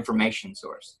is an information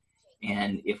source.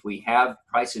 And if we have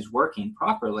prices working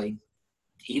properly,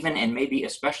 even and maybe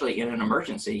especially in an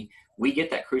emergency, we get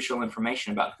that crucial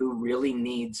information about who really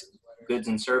needs goods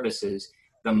and services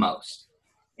the most.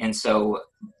 And so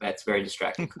that's very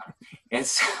distracting. And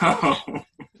so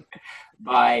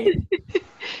by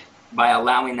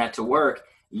allowing that to work,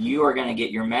 you are going to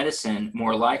get your medicine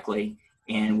more likely,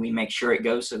 and we make sure it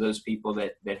goes to those people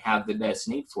that have the best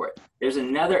need for it. There's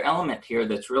another element here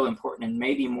that's real important and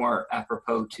maybe more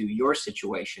apropos to your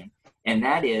situation, and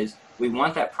that is we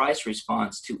want that price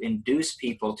response to induce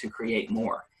people to create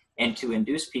more and to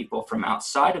induce people from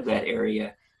outside of that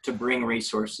area to bring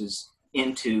resources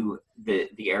into the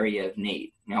area of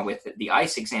need. Now, with the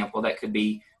ice example, that could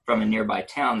be from a nearby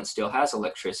town that still has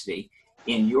electricity.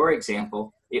 In your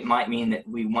example, it might mean that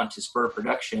we want to spur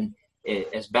production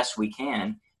as best we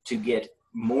can to get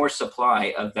more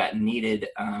supply of that needed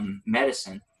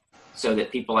medicine so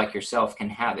that people like yourself can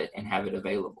have it and have it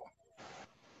available.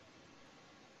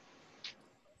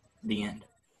 The end.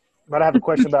 But I have a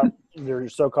question about your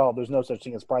so-called there's no such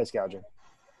thing as price gouging.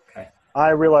 Okay. I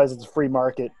realize it's a free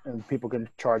market and people can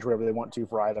charge whatever they want to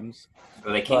for items.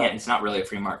 Well, they can't. It's not really a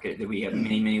free market. We have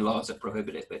many, many laws that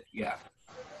prohibit it, but yeah.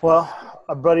 Well,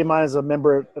 a buddy of mine is a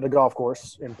member at a golf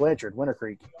course in Blanchard, Winter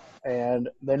Creek, and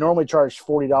they normally charge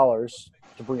 $40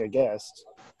 to bring a guest.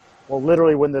 Well,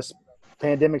 literally when this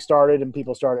pandemic started and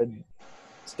people started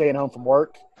staying home from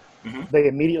work, they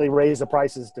immediately raised the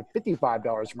prices to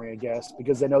 $55 to bring a guest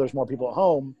because they know there's more people at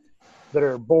home that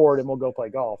are bored and will go play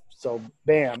golf. So,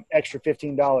 bam, extra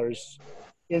 $15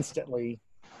 instantly.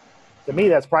 To me,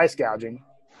 that's price gouging.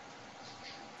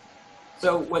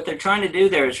 So what they're trying to do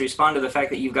there is respond to the fact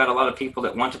that you've got a lot of people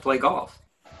that want to play golf,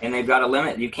 and they've got a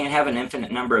limit. You can't have an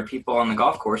infinite number of people on the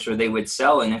golf course, or they would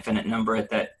sell an infinite number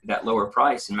at that lower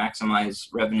price and maximize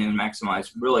revenue and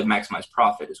maximize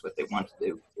profit is what they want to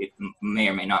do. It may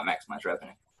or may not maximize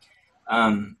revenue.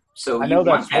 So you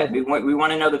want that. We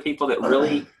want to know the people that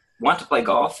really want to play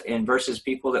golf and versus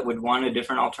people that would want a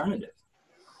different alternative.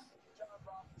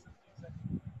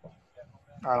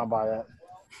 I don't buy that.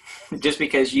 Just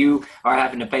because you are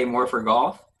having to pay more for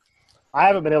golf? I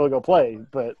haven't been able to go play,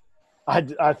 but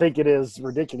I think it is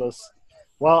ridiculous.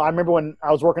 Well, I remember when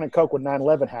I was working at Coke when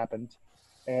 9/11 happened,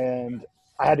 and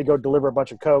I had to go deliver a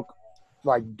bunch of Coke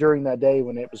like during that day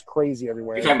when it was crazy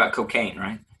everywhere. You're talking about cocaine,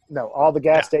 right? No, all the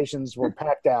gas stations were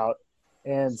packed out,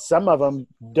 and some of them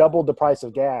doubled the price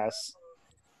of gas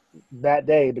that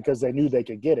day because they knew they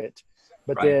could get it.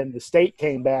 But then the state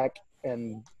came back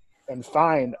and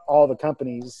fined all the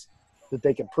companies that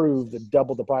they could prove that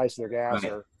doubled the price of their gas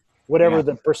or whatever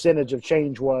the percentage of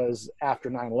change was after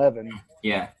 9/11.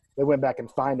 Yeah. They went back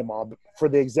and fined them all for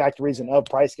the exact reason of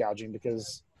price gouging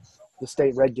because the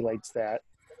state regulates that.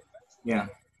 Yeah.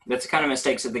 That's the kind of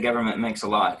mistakes that the government makes a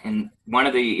lot. And one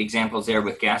of the examples there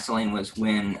with gasoline was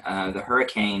when the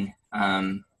hurricane,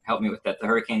 help me with that, the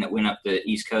hurricane that went up the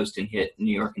East Coast and hit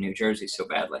New York and New Jersey so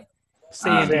badly.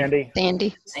 Sandy,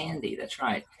 that's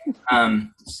right.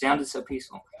 Sounded so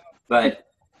peaceful. But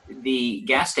the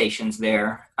gas stations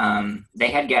there, they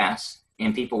had gas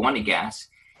and people wanted gas,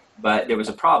 but there was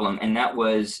a problem, and that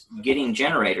was getting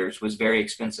generators was very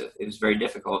expensive. It was very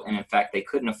difficult, and in fact, they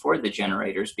couldn't afford the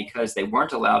generators because they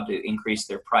weren't allowed to increase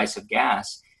their price of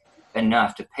gas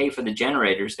enough to pay for the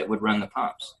generators that would run the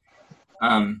pumps.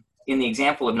 In the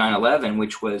example of 9/11,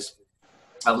 which was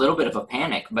a little bit of a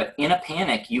panic, but in a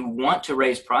panic, you want to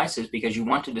raise prices because you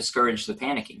want to discourage the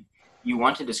panicking. You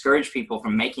want to discourage people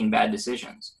from making bad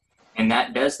decisions. And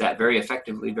that does that very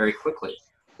effectively, very quickly.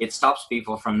 It stops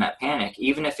people from that panic.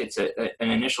 Even if it's an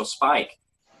initial spike,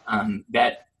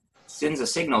 that sends a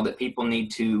signal that people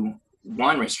need to,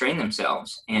 one, restrain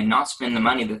themselves and not spend the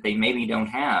money that they maybe don't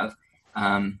have.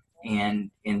 And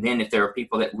then if there are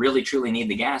people that really, truly need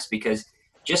the gas, because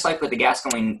just like with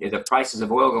the prices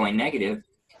of oil going negative,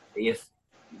 if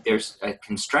there's a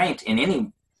constraint in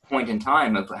any point in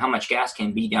time of how much gas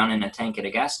can be down in a tank at a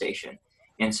gas station.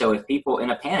 And so if people in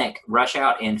a panic rush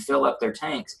out and fill up their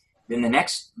tanks, then the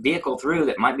next vehicle through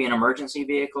that might be an emergency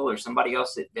vehicle or somebody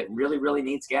else that really, really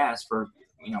needs gas for,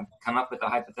 come up with a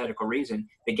hypothetical reason,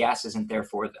 the gas isn't there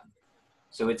for them.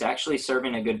 So it's actually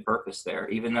serving a good purpose there,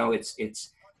 even though it's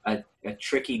a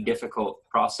tricky, difficult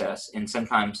process. And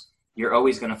sometimes you're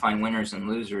always going to find winners and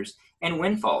losers and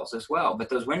windfalls as well. But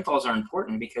those windfalls are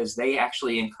important because they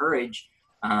actually encourage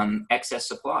excess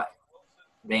supply.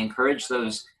 They encourage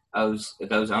those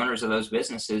owners of those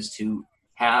businesses to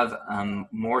have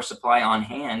more supply on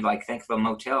hand. Like think of a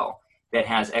motel that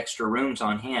has extra rooms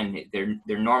on hand.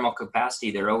 Their normal capacity,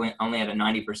 they're only at a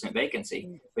 90%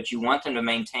 vacancy, but you want them to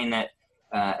maintain that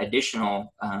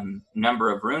additional number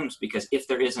of rooms, because if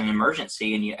there is an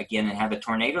emergency and you again have a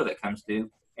tornado that comes through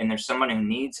and there's someone who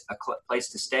needs a place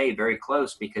to stay very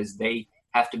close because they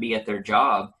have to be at their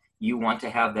job, you want to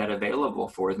have that available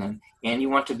for them, and you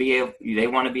want them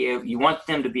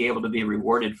to be able to be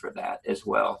rewarded for that as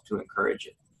well, to encourage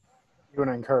it. You want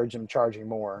to encourage them charging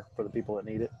more for the people that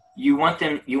need it. You want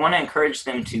to encourage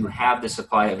them to have the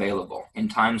supply available in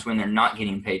times when they're not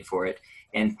getting paid for it,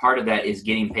 and part of that is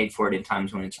getting paid for it in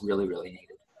times when it's really, really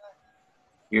needed.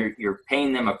 You're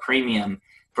paying them a premium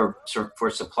for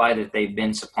supply that they've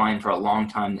been supplying for a long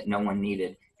time that no one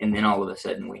needed, and then all of a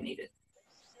sudden we need it.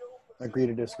 Agree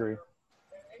to disagree.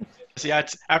 See,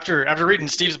 after reading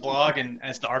Steve's blog and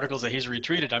as the articles that he's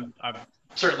retweeted, I'm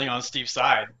certainly on Steve's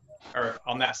side, or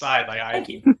on that side. Like I'm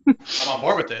on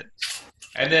board with it.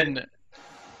 And then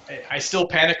I still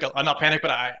panic. I'm not panic,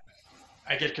 but I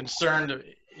get concerned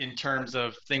in terms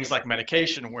of things like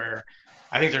medication, where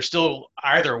I think there's still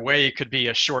either way it could be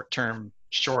a short-term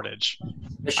shortage.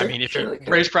 I mean, if you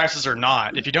raise prices or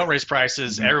not, if you don't raise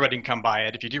prices, everybody can come by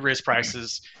it. If you do raise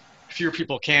prices, fewer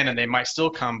people can, and they might still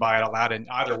come by it allowed. And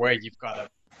either way, you're going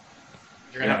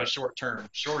to have a short-term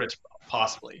shortage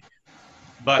possibly.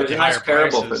 But there's a nice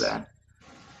parable for that.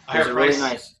 There's a really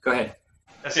nice. Go ahead.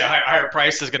 Higher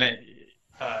price is going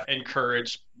to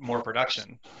encourage more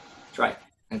production. That's right.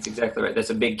 That's exactly right. That's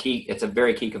a big key. It's a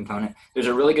very key component. There's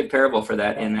a really good parable for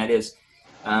that, and that is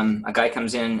a guy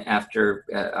comes in after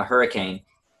a hurricane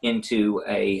into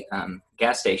a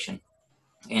gas station,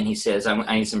 and he says,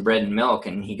 I need some bread and milk.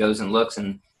 And he goes and looks,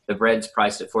 and the bread's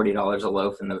priced at $40 a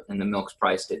loaf, and the milk's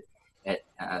priced at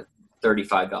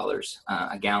 $35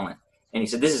 a gallon. And he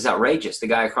said, this is outrageous. The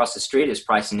guy across the street is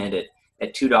pricing it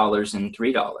at $2 and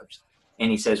 $3.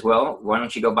 And he says, well, why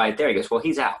don't you go buy it there? He goes, well,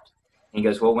 he's out. And he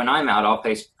goes, well, when I'm out, I'll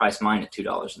price mine at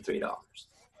 $2 and $3.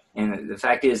 And the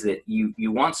fact is that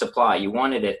you want supply. You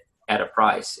want it at a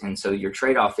price. And so your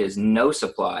trade-off is no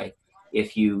supply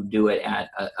if you do it at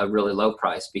a really low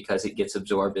price, because it gets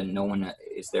absorbed and no one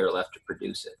is there left to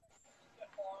produce it.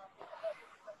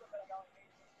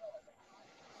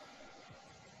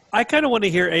 I kind of want to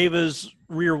hear Ava's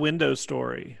Rear Window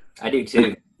story. I do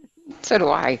too. So do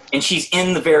I. And she's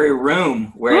in the very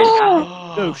room where it happened.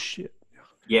 Oh, shit.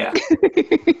 Yeah.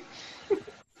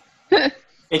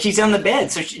 And she's on the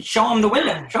bed, so show him the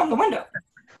window. Show him the window.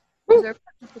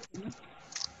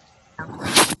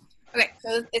 Okay,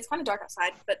 so it's kind of dark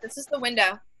outside, but this is the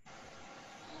window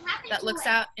that looks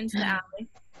out into the alley.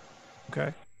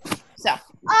 Okay. So.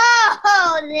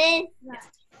 Oh, this.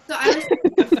 So I was.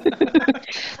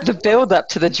 The build up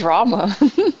to the drama.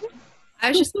 I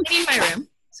was just cleaning my room.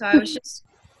 So I was just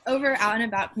out and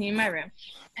about cleaning my room.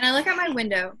 And I look out my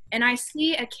window and I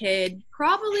see a kid,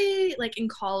 probably like in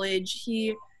college.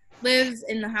 He lives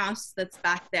in the house that's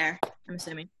back there, I'm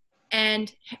assuming.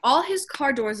 And all his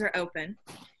car doors are open.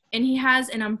 And he has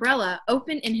an umbrella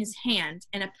open in his hand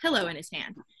and a pillow in his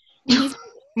hand. And he's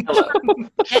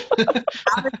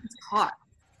out of his car.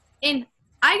 And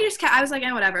I was like,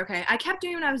 whatever, okay. I kept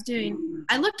doing what I was doing.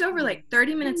 I looked over like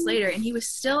 30 minutes later and he was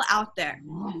still out there.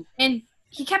 And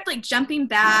he kept like jumping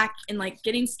back and like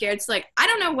getting scared. So like, I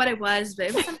don't know what it was, but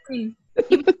it was something.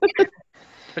 He was scared.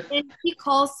 And he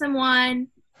calls someone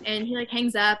and he like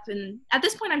hangs up. And at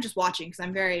this point I'm just watching because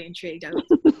I'm very intrigued.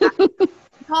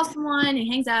 He calls someone, and he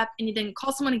hangs up, and he then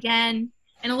calls someone again.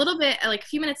 And a little bit, like a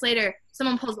few minutes later,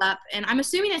 someone pulls up, and I'm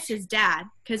assuming it's his dad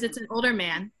because it's an older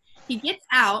man. He gets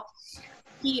out,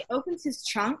 he opens his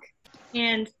trunk,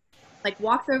 and like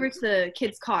walks over to the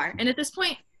kid's car. And at this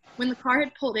point, when the car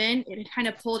had pulled in, it had kind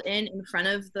of pulled in front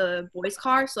of the boy's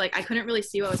car, so like I couldn't really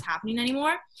see what was happening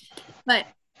anymore. But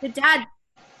the dad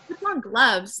puts on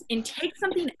gloves and takes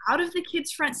something out of the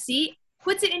kid's front seat,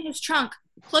 puts it in his trunk,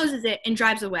 closes it, and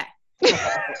drives away.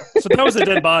 So that was a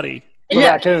dead body. The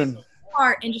raccoon.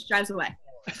 Car and just drives away.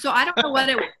 So I don't know what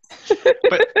it was.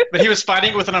 But he was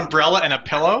fighting with an umbrella and a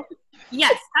pillow?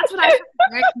 Yes, that's what I was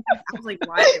very confused. I was like,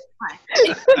 why?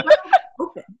 It's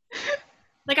open.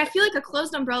 Like, I feel like a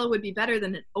closed umbrella would be better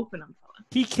than an open umbrella.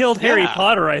 He killed Harry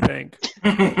Potter, I think.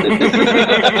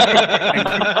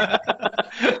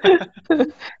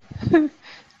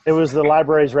 It was the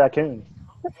library's raccoon.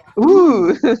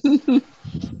 Ooh.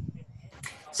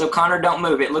 So Connor, don't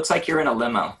move. It looks like you're in a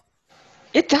limo.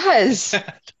 It does.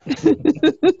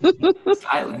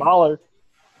 Silent. Baller.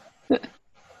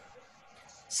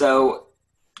 So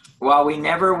while we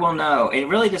never will know, it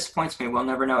really disappoints me. We'll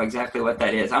never know exactly what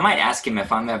that is. I might ask him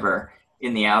if I'm ever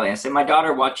in the alley. I said, my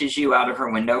daughter watches you out of her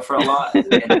window for a lot. And,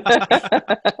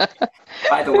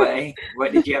 by the way,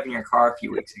 what did you have in your car a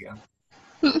few weeks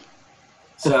ago?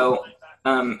 So,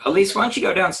 Elise, why don't you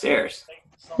go downstairs?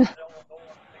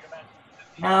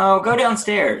 No, go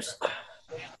downstairs.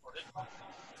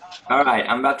 All right,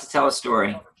 I'm about to tell a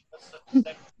story.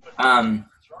 The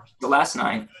last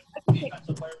night,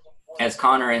 as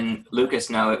Connor and Lucas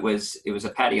know, it was a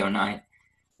patio night.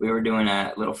 We were doing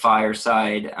a little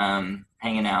fireside,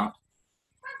 hanging out,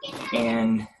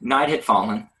 and night had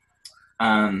fallen.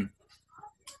 And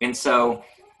so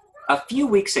a few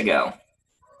weeks ago,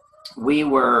 we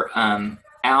were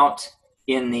out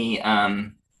in the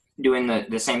doing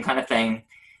the same kind of thing,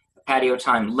 patio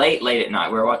time, late at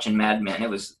night. We were watching Mad Men. It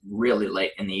was really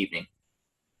late in the evening,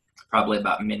 probably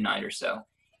about midnight or so.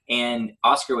 And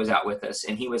Oscar was out with us,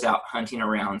 and he was out hunting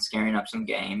around, scaring up some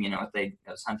game, you know what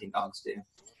those hunting dogs do.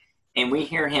 And we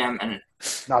hear him, and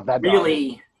Not that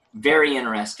really very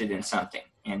interested in something,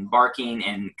 and barking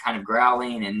and kind of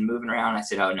growling and moving around. I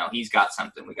said, oh, no, he's got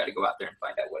something. We got to go out there and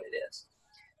find out what it is.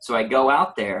 So I go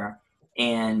out there,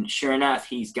 and sure enough,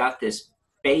 he's got this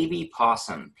baby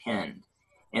possum pinned.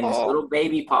 And this little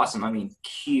baby possum, I mean,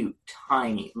 cute,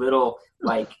 tiny, little,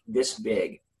 like this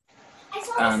big.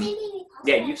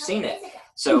 Yeah, you've seen it.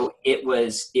 So it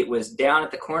was down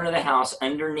at the corner of the house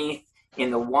underneath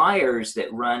in the wires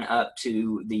that run up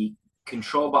to the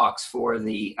control box for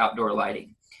the outdoor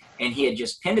lighting. And he had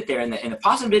just pinned it there, and the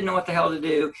possum didn't know what the hell to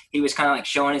do. He was kind of like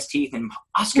showing his teeth, and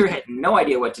Oscar had no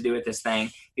idea what to do with this thing.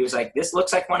 He was like, this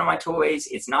looks like one of my toys.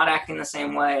 It's not acting the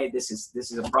same way. This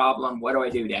is a problem. What do I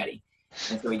do, Daddy?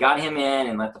 And so we got him in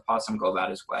and let the possum go about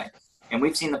his way. And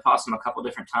we've seen the possum a couple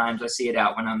different times. I see it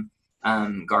out when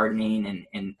I'm gardening,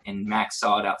 and Max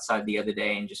saw it outside the other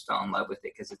day and just fell in love with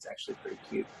it because it's actually pretty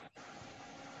cute.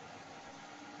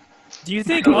 Do you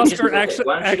think Oscar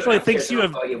actually thinks you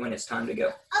have? I'll call you when it's time to go.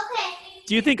 Okay.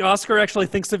 Do you think Oscar actually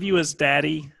thinks of you as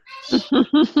daddy?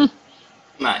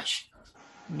 Much.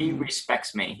 He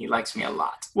respects me. He likes me a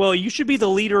lot. Well, you should be the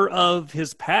leader of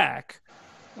his pack.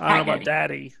 I don't know Pack about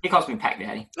daddy. He calls me Pack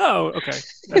Daddy. Oh, okay.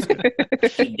 That's good.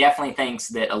 He definitely thinks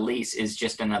that Elise is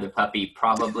just another puppy,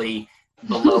 probably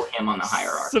below him on the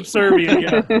hierarchy. Subservient,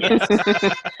 yeah. Yes.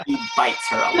 He bites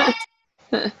her a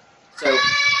lot. So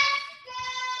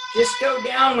just go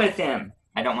down with him.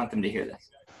 I don't want them to hear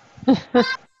this.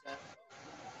 Last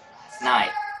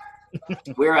night,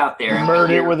 we're out there. And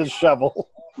Murder it with a shovel.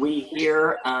 We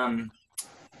hear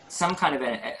some kind of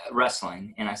a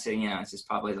rustling, and I said, this is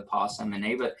probably the possum. And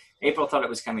April thought it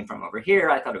was coming from over here.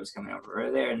 I thought it was coming over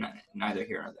there, and neither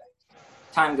here nor there.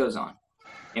 Time goes on,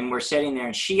 and we're sitting there,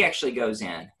 and she actually goes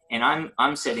in, and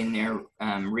I'm sitting there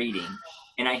reading,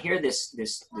 and I hear this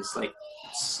like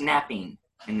snapping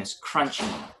and this crunching.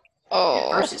 Oh.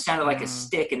 At first, it sounded like a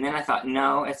stick, and then I thought,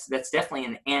 no, that's definitely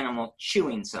an animal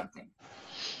chewing something.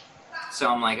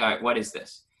 So I'm like, all right, what is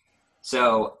this?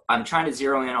 So I'm trying to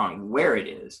zero in on where it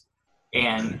is.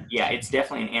 And yeah, it's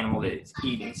definitely an animal that is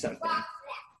eating something.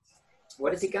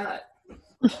 What has he got?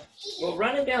 Well,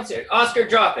 run him downstairs. Oscar,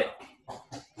 drop it.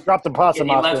 Drop the possum,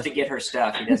 He Oscar. loves to get her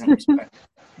stuff. He doesn't respect it.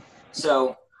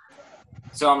 So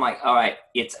I'm like, all right,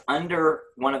 it's under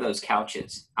one of those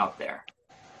couches out there.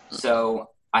 So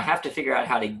I have to figure out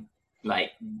how to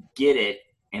get it,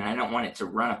 and I don't want it to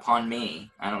run upon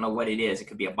me. I don't know what it is. It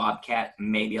could be a bobcat,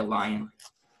 maybe a lion.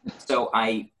 So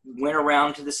I went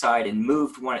around to the side and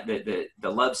moved the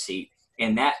love seat,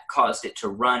 and that caused it to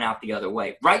run out the other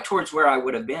way, right towards where I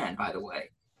would have been, by the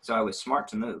way. So I was smart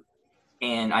to move.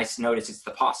 And I noticed it's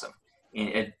the possum.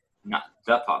 And not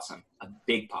the possum, a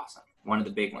big possum. One of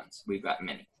the big ones. We've got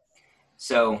many.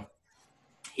 So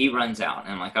he runs out.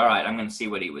 And I'm like, all right, I'm going to see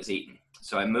what he was eating.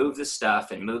 So I move the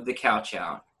stuff and move the couch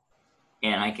out.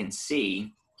 And I can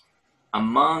see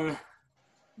among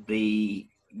the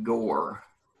gore,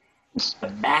 the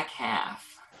back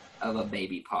half of a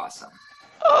baby possum.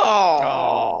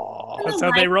 Oh, that's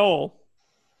how they roll.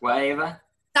 What, Ava?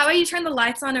 That way you turn the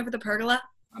lights on over the pergola?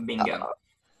 Bingo.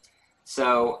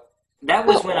 So that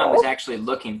was when I was actually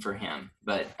looking for him,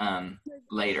 but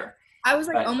later. I was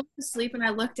like almost asleep and I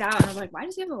looked out and I was like, why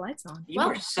does he have the lights on? You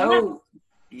were so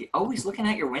always looking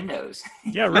at your windows.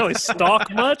 Yeah, really.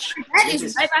 Stalk much? That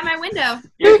is right by my window.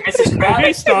 You're Mrs. Krabs.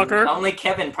 Hey, stalker. Only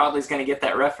Kevin probably is going to get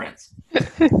that reference.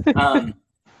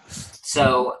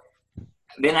 So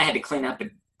then I had to clean up a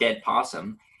dead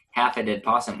possum, half a dead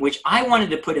possum, which I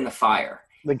wanted to put in the fire.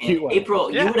 The cute one.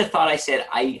 April, you would have thought I said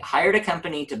I hired a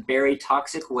company to bury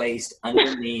toxic waste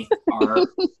underneath our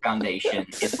foundation.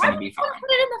 It's going to be fine. Put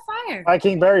it in the fire. High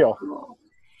King Burial.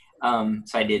 So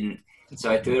I didn't.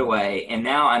 So I threw it away. And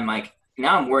now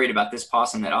I'm worried about this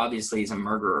possum that obviously is a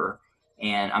murderer.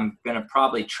 And I'm going to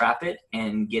probably trap it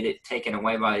and get it taken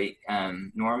away by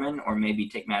Norman, or maybe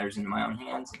take matters into my own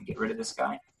hands and get rid of this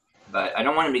guy. But I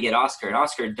don't want him to get Oscar. And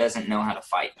Oscar doesn't know how to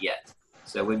fight yet.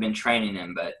 So we've been training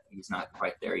him, but he's not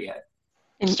quite there yet.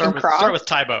 Start with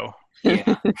Tybo. Yeah.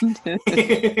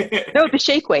 No, the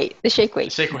shake weight. The shake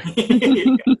weight. Shake weight.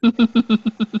 It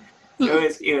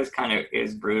was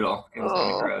brutal. It was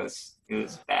kind of gross. It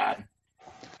was bad.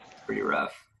 Pretty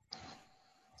rough.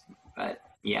 But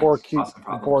yeah. Poor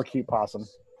cute possum.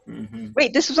 Mm-hmm.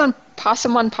 Wait, this was on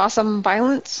possum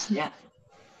violence? Yeah.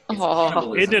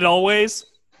 Oh, Isn't it always?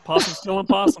 Possums killing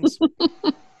possums.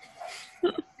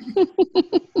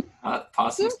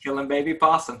 Possums killing baby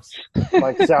possums.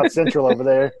 Like South Central over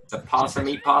there. It's a possum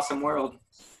eat possum world.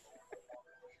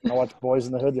 I watched Boys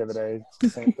in the Hood the other day. It's the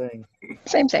same thing.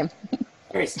 Same.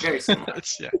 Very, very similar.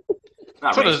 That's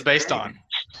what it was based on.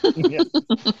 Yeah.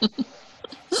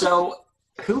 So,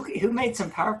 who made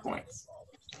some PowerPoints?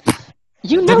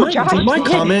 You know, Josh. Did my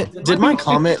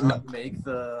comment make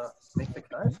the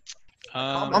cut?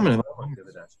 I'm gonna.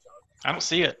 I don't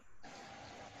see it.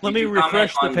 Let me you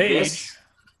refresh the comment on page. this?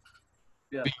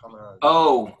 Yeah.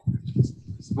 Oh.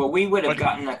 Well, we would have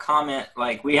gotten a comment,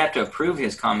 like, we have to approve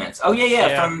his comments. Oh,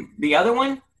 yeah. From the other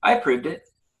one? I approved it.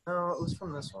 No, it was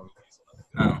from this one.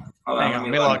 Oh. Hold on, Hang on,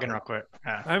 let me log in real quick.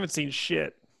 I haven't seen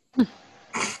shit.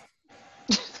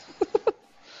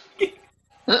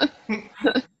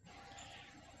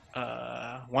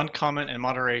 One comment and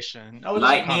moderation. Oh,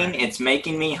 Lightning, it's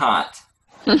making me hot.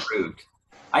 Approved.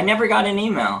 I never got an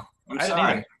email. I'm I didn't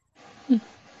sorry.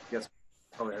 Yes.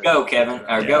 Go, Kevin.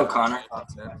 Or go, Connor.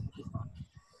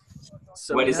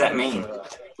 So What does that mean?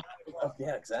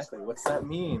 Yeah, exactly. What's that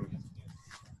mean?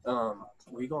 Will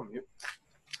you go on mute?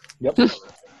 Yep. Get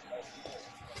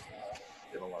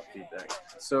a lot of feedback.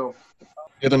 So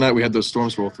The other night we had those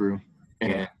storms roll through,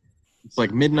 and Yeah. it's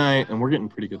like midnight, and we're getting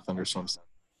pretty good thunderstorms.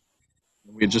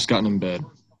 We had just gotten in bed,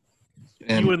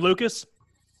 and You and Lucas?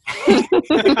 I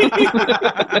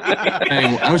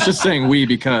was just saying we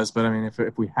because, but I mean, if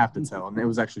we have to tell, and it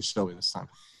was actually Shelby this time.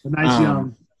 The night's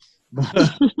young.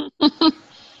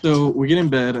 So we get in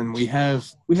bed, and we had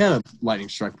a lightning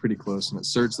strike pretty close, and it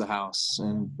surged the house,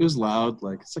 and it was loud.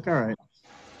 Like, it's like, all right.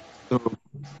 So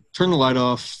turn the light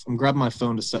off. I'm grabbing my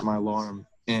phone to set my alarm,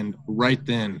 and right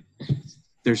then,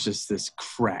 there's just this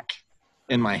crack,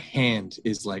 and my hand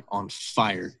is like on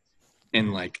fire,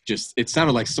 and like just it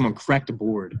sounded like someone cracked a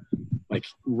board, like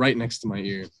right next to my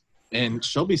ear. And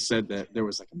Shelby said that there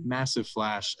was like a massive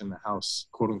flash, and the house,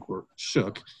 quote unquote,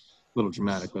 shook. A little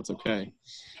dramatic, that's okay.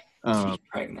 She's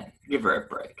pregnant. Give her a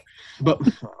break. But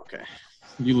okay,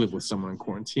 you live with someone in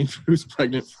quarantine who's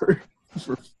pregnant for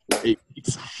 8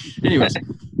 weeks. Anyways,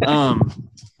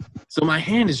 so my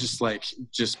hand is just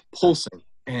pulsing,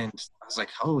 and I was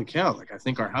like, holy cow! Like I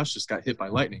think our house just got hit by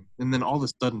lightning, and then all of a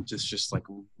sudden, just like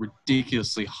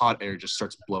ridiculously hot air just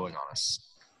starts blowing on us,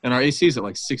 and our AC is at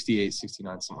like 68,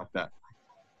 69, something like that,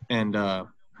 and I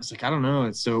was like, I don't know.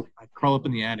 And so I crawl up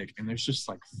in the attic, and there's just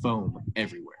like foam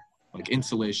everywhere. Like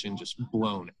insulation just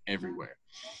blown everywhere.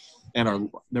 And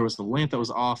there was the lamp that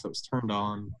was off that was turned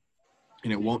on,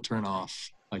 and it won't turn off.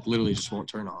 Like literally just won't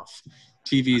turn off.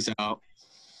 TV's out.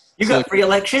 You got free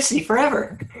electricity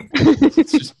forever.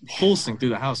 It's just pulsing through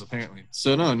the house apparently.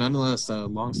 So no, nonetheless,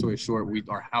 long story short,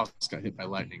 our house got hit by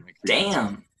lightning. Like,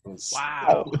 Damn.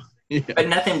 Wow. Yeah. But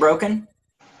nothing broken?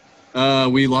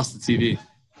 We lost the TV.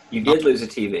 You did lose a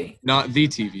TV. Not the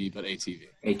TV, but a TV.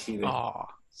 A TV. Aw.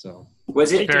 So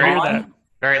Was it Hate to hear on? that.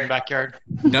 Right in the backyard.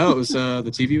 No, it was the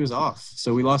TV was off,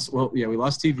 so we lost. Well, yeah, we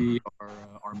lost TV.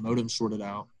 Our modem shorted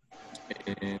out,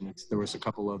 and there was a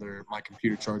couple other. My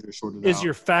computer charger shorted out. Is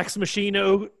your fax machine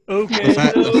okay?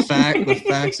 The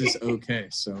fax is okay.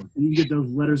 So You can get those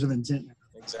letters of intent now.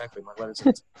 exactly, my letters. Of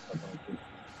intent.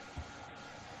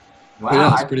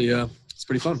 Wow, But yeah, it's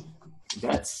pretty fun.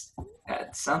 that's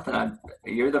something.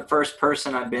 You're the first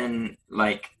person I've been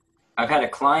like. I've had a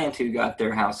client who got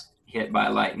their house hit by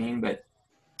lightning, but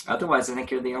otherwise, I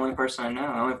think you're the only person I know.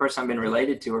 The only person I've been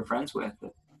related to or friends with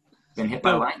that's been hit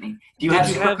by lightning. Do you have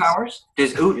superpowers?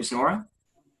 Does Nora?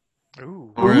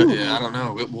 Ooh. Or, yeah, I don't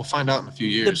know. We'll find out in a few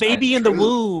years. The baby in the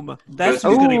womb. That's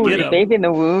who's Oh, going to get the him. baby in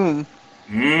the womb.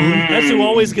 That's who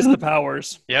always gets the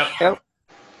powers. Yep.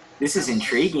 This is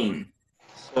intriguing.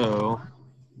 So,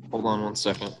 hold on one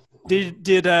second. Did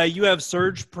you have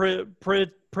surge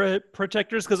protectors?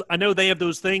 Because I know they have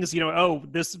those things.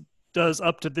 This does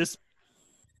up to this.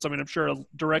 So, I mean, I'm sure a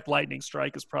direct lightning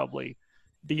strike is probably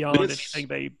beyond anything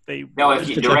they. No, if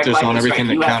you direct protectors on lightning strike, everything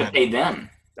that you have to counted. pay them.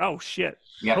 Oh shit!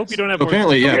 Yes. Hope you don't have.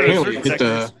 Apparently, surge it hit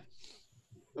protectors.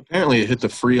 Apparently, it hit the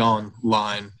Freon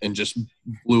line and just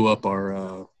blew up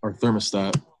our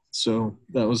thermostat. So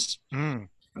that was.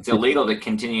 It's illegal to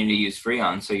continue to use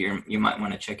Freon, so you might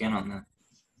want to check in on that.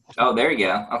 Oh, there you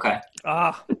go. Okay.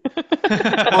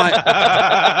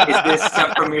 Is this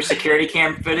something from your security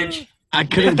cam footage? I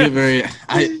couldn't get very.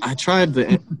 I tried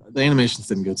the animations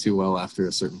didn't go too well after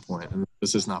a certain point, and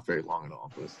this is not very long at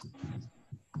all. But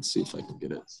let's see if I can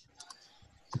get it.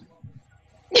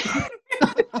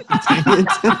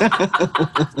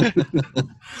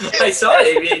 I saw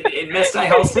it. It messed my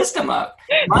whole system up.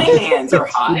 My hands are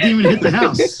hot. It didn't even hit the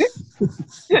house.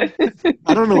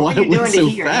 I don't know why What are it you went doing to so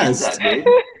heat your hands fast. up, dude?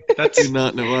 I do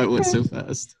not know why it went so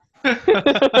fast.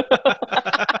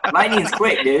 Lightning's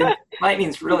quick, dude.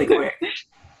 Lightning's really quick.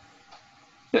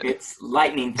 It's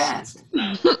lightning fast.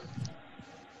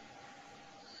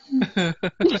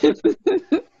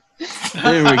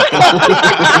 There we go.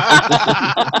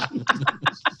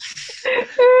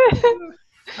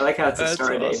 I like how it's a That's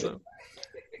story, David. awesome.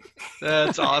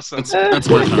 That's awesome. That's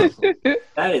worth it.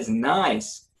 That is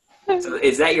nice. So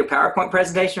is that your PowerPoint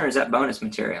presentation or is that bonus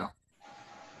material?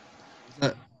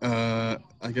 I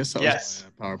guess that Yes.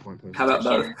 was my PowerPoint presentation. How about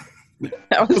both?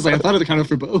 I was like, I thought it kind of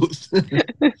for both.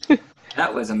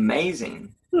 That was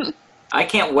amazing. I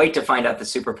can't wait to find out the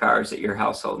superpowers that your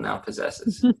household now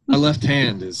possesses. My left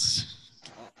hand is.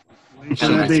 So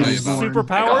that baby's Like born. Like a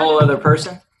Superpower? whole other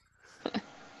person?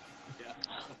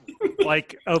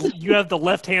 Like you have the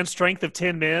left hand strength of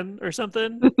 10 men or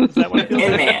something? Is that what it feels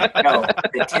Tin like? Man. No,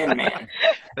 the Tin Man.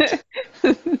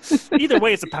 Either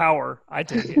way, it's a power. I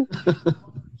take it.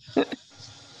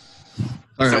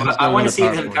 All So right, let's I go want on to see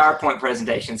PowerPoint. some PowerPoint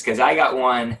presentations because I got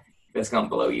one that's going to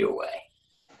blow you away.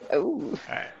 Oh. All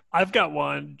right. I've got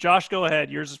one. Josh, go ahead.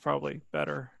 Yours is probably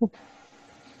better.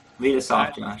 Lead us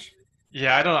off, Josh.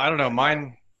 Yeah, I don't know.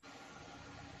 Mine.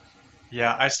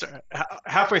 Yeah,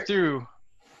 halfway through,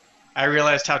 I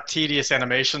realized how tedious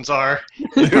animations are.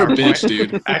 They're a bitch,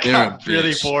 dude. I They're a got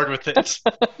really bitch. bored with it.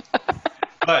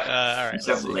 But all right.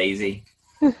 So let's see. lazy.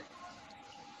 And-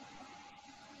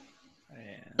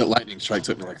 That lightning strike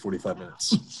took me like 45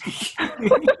 minutes.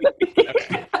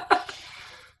 Okay.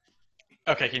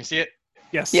 Okay, can you see it?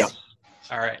 Yes. Yeah.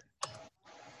 All right.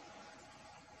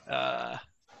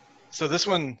 So this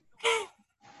one,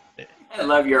 I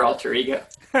love your alter ego.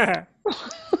 I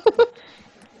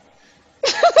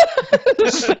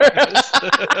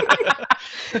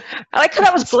like how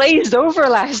that was glazed over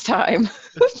last time.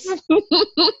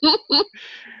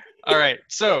 all right.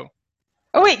 So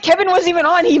Oh wait, Kevin wasn't even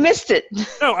on. He missed it.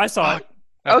 No, I saw it.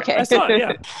 Okay. I saw it,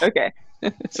 yeah. Okay.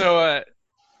 So,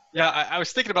 yeah, I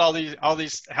was thinking about all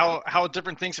these, how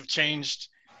different things have changed,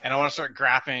 and I want to start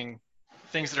graphing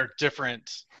things that are different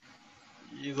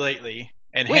lately,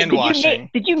 and Wait, hand washing.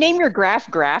 did you name your graph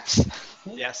graphs?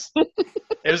 Yes,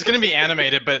 it was going to be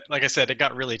animated, but like I said, it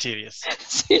got really tedious.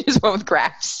 So you just went with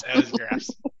graphs. As graphs.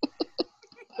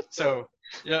 So,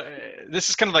 yeah, this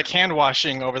is kind of like hand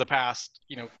washing over the past,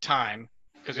 time,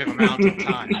 because we have a mountain of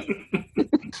time.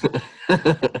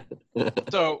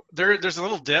 So there's a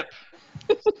little dip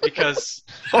because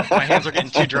my hands are getting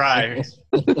too dry,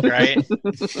 right?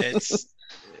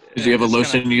 Did you have a it's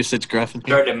lotion kinda- usage graph in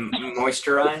Start here? to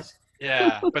moisturize.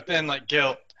 Yeah, but then like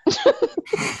guilt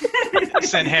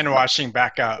sent hand washing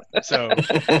back up, so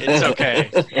it's okay.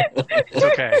 It's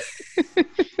okay.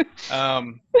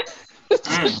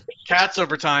 Cats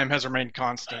over time has remained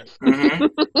constant.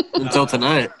 Mm-hmm. Until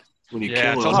tonight, when you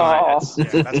Yeah, kill until them.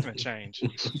 tonight. That's gonna change.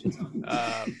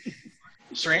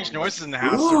 Strange noises in the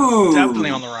house Ooh. are definitely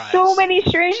on the rise. So many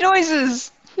strange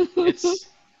noises. It's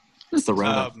It's the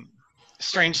Rona.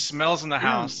 strange smells in the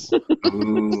house.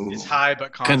 Ooh. It's high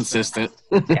but constant. Consistent.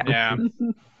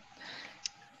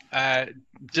 Yeah.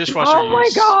 Dishwasher Oh my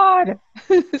use god!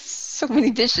 So many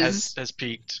dishes. has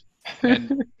peaked.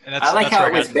 And that's, I like that's how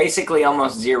where it was got- basically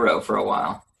almost zero for a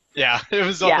while. Yeah, it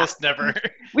was Yeah. almost never.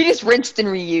 We just rinsed and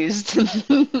reused.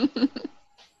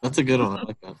 That's a good one. I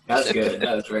like that. That's good.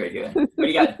 That was very good. What do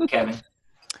you got, Kevin?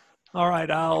 All right,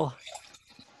 I'll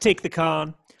take the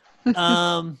con.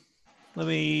 Let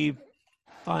me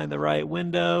find the right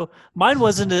window. Mine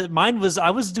wasn't. Mine was.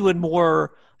 I was doing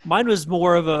more. Mine was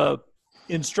more of a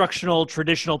instructional,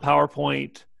 traditional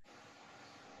PowerPoint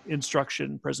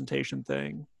instruction presentation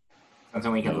thing.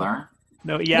 Something we can learn?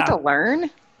 No, You yeah, to learn?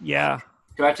 yeah,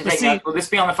 Do I have to Let's take see. that? Will this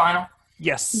be on the final?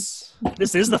 yes.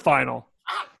 This is the final.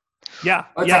 Yeah,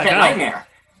 Oh, it's yeah, like that no. nightmare.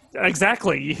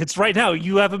 Exactly. It's right now.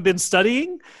 You haven't been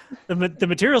studying. The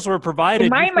materials were provided.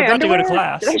 Am I You in my forgot to go underwear? to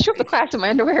class. Did I show up to class in my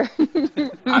underwear?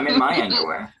 I'm in my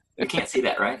underwear. You can't see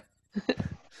that, right?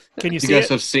 Can you You see guys it?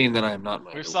 have seen that I am not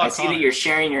my. We saw I see that Connor. you're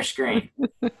sharing your screen.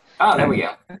 Oh, there we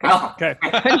go. Oh, Okay.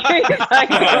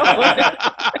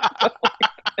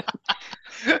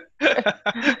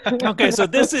 Okay. So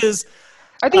this is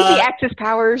Are these the Axis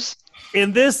powers?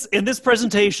 in this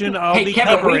presentation. I'll hey, be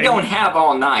Kevin, covering. we don't have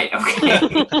all night,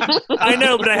 okay? I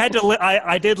know, but I had to.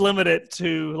 I did limit it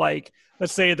to, like,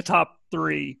 let's say the top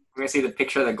 3. We're going to see the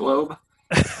picture of the globe.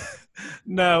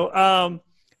 No.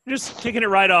 Just kicking it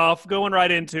right off, going right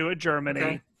into it.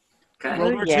 Germany. Okay.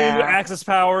 World War Yeah. II, Axis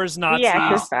powers, Nazis. The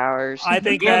Axis powers. I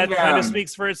think Give that kind them. of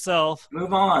speaks for itself.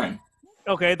 Move on.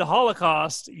 Okay, the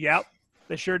Holocaust. Yep,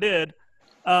 they sure did.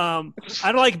 I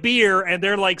don't like beer, and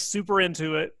they're like super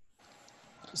into it.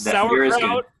 That beer is good.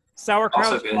 Also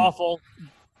Sauerkraut's good. awful,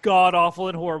 god awful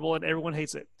and horrible, and everyone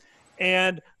hates it.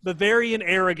 And Bavarian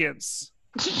arrogance.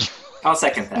 I'll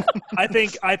second that.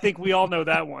 I think we all know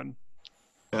that one.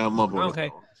 Yeah, I'm on board with Okay.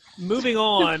 that one. Moving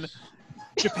on,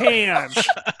 Japan.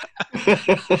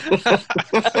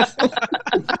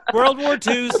 World War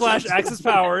II / Axis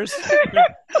powers.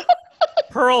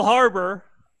 Pearl Harbor.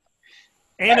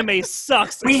 Anime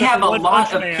sucks. We except have a One lot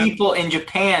Punch of Man. people in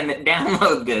Japan that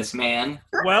download this, man.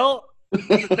 Well,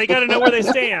 they got to know where they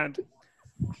stand.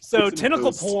 So It's tentacle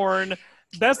imposed. porn,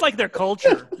 that's like their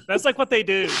culture. That's like what they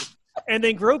do. And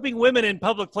then groping women in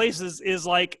public places is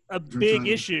like a big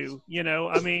issue. You know,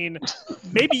 I mean,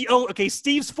 maybe, okay,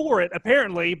 Steve's for it,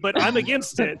 apparently, but I'm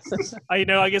against it. I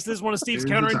guess this is one of Steve's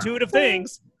counterintuitive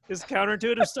things, is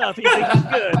counterintuitive stuff. He thinks it's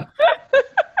good.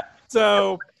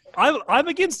 So I'm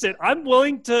against it. I'm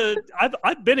willing to,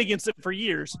 I've been against it for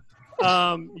years.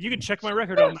 You can check my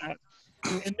record on that.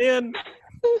 And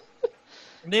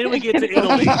then we get to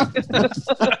Italy.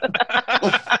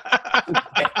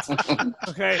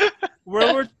 Okay,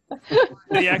 World War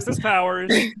the Axis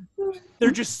powers,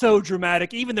 they're just so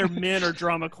dramatic. Even their men are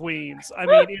drama queens. I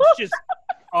mean, it's just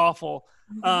awful.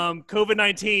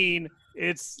 COVID-19,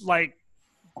 it's like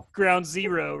ground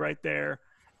zero right there.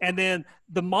 And then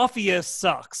the mafia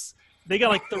sucks. They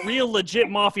got like the real legit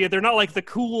mafia. They're not like the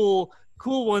cool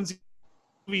ones,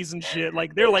 movies and shit.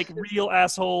 Like they're like real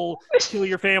asshole, kill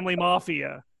your family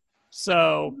mafia.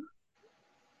 So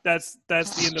that's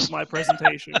the end of my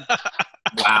presentation.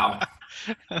 Wow.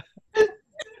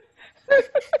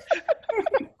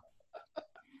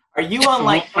 Are you on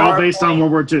like all based on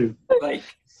World War II? Like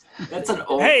that's an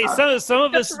old. Hey, some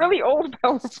of That's us really old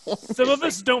PowerPoint. some of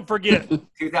us don't forget.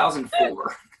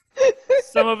 2004.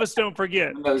 Some of us don't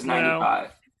forget. Windows you know?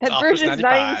 95. That Office version's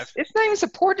not even, 95. it's not even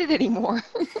supported anymore.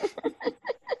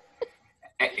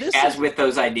 As with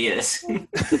those ideas.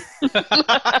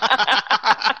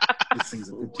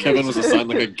 Kevin was assigned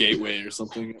like a gateway or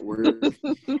something at work.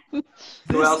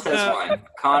 Who else has one?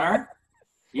 Connor?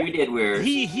 You did weird.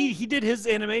 He did his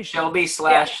animation. Shelby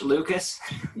 / Lucas.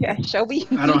 Yeah, Shelby.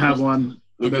 I don't have one.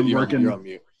 I've Look at been you. working. You're on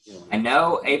mute. I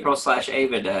know April /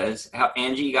 Ava does. How,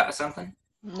 Angie, you got something?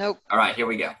 Nope. All right, here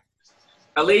we go.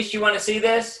 Elise, you want to see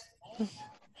this?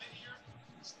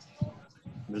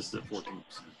 This is at 14%.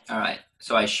 All right.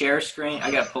 So I share screen. I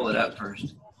got to pull it up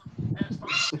first.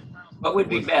 What would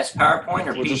be best, PowerPoint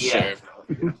or We'll just PDF? share.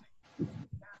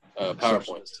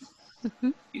 PowerPoint.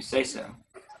 You say so.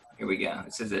 Here we go.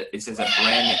 It says a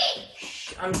brand new.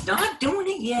 I'm not doing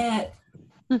it yet.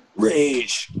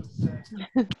 Rage.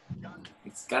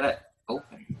 It's gotta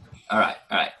open. All right.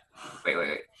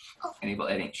 Wait. Enable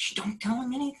editing. Shh, don't tell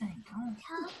him anything. Don't.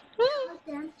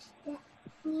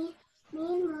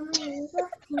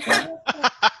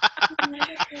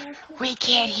 We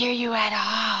can't hear you at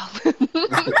all.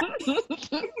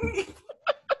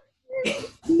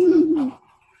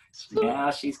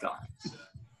 she's gone.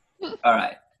 All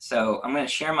right. So I'm going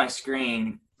to share my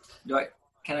screen.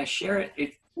 Can I share it?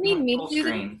 It's You need me full to do this?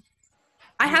 screen.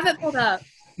 I have it pulled up.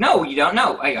 No, you don't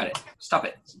know. I got it. Stop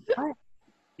it.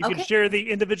 You can Okay. share the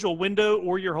individual window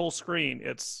or your whole screen.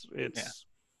 It's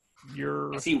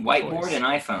your I see whiteboard choice. and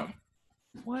iPhone.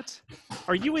 What?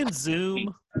 Are you in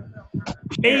Zoom?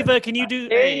 Ava, can you do?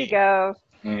 There you go.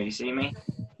 There, you see me?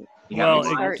 You got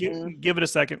Well, me live? give it a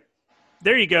second.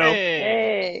 There you go. Hey.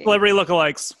 Hey. Celebrity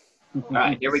lookalikes. All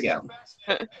right, here we go.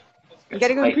 You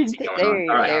gotta go Wait, print is it it. going There, on?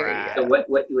 All right. there you So go.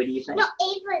 what do you think? No,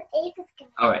 Ava's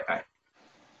gonna. All right, all right.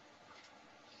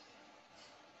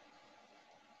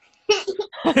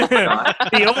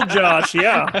 The old Josh,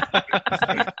 yeah.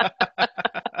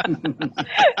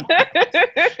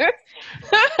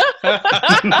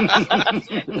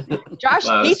 Josh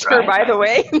Close, hates her, right? by the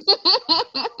way.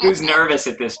 Who's nervous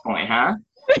at this point, huh?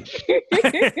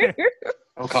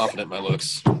 I'm confident in my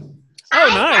looks. Oh,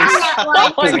 nice.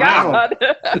 Oh my god.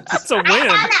 That's a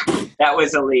win. That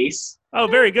was Elise. Oh,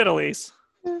 very good, Elise.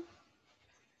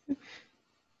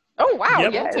 Oh wow,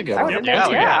 Yep. yes. That's a good That one. was a Yeah,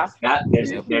 nice- yeah. That,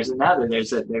 there's another.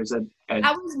 There's a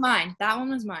That was mine. That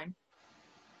one was mine.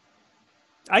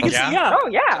 I can Yeah. see, yeah. Oh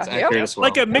yeah. That's Yep. accurate as well.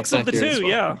 Like a mix That's of the accurate as two,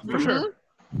 well. yeah, for Mhm. sure.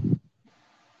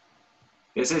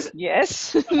 this is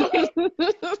Yes. this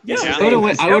Yeah. is I would have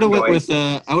went. I would have went Joyce.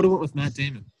 with. I would have went with Matt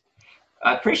Damon.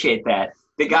 I appreciate that.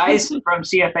 The guys from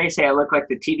CFA say I look like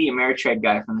the TD Ameritrade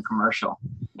guy from the commercial.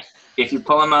 If you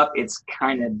pull him up, it's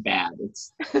kind of bad.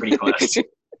 It's pretty close.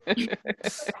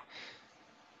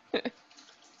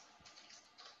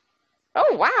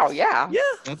 Oh wow, yeah. Yeah.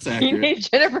 That's accurate. Teenage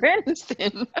Jennifer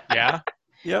Aniston. Yeah.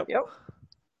 Yep. Yep.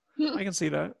 I can see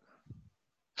that.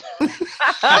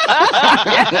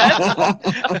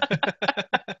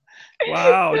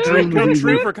 Wow. Dream come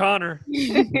true for Connor.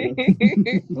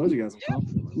 Told you guys I'm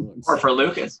confident in my looks. Or for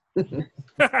Lucas.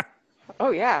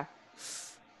 Oh yeah.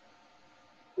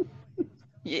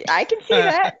 Yeah, I can see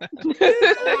that.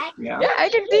 Yeah. Yeah, I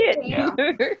can see it. Yeah.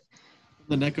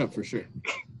 The neck up for sure.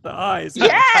 The eyes.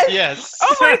 Yes. Yes.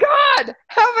 Oh my god.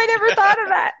 How have I never thought of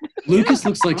that? Lucas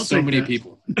looks like I'll so take many that.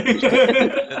 people.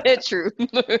 It's true.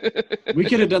 We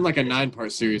could have done like a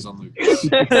 9-part series on Lucas.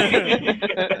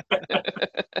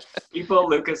 People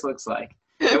Lucas looks like.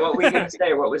 And what were you going to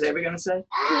say? What was Ava going to say?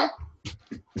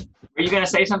 Were you going to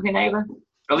say something, Ava?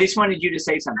 At least wanted you to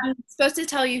say something. I'm supposed to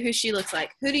tell you who she looks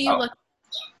like. Who do you Oh. look?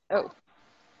 Oh.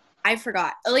 I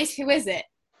forgot. Elise, who is it?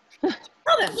 Tell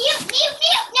them.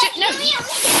 No.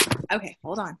 Okay,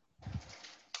 hold on.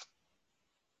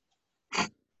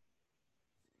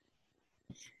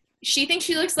 She thinks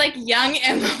she looks like young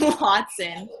Emma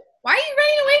Watson. Why are you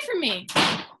running away from me?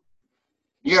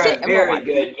 You're Say a Emma very Watson.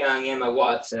 good young Emma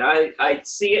Watson. I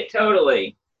see it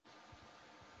totally.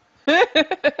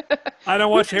 I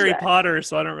don't watch Who is Harry that? Potter,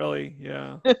 so I don't really,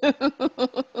 yeah.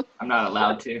 I'm not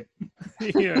allowed to.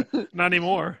 Yeah, not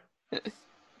anymore.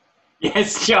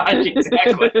 Yes, Josh,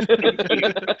 exactly.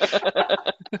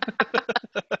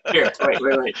 Here,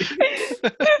 wait.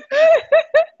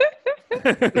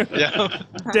 Yeah.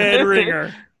 Dead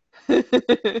ringer.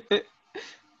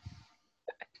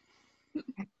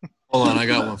 Hold on, I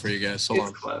got one for you guys. Hold It's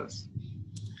on. close.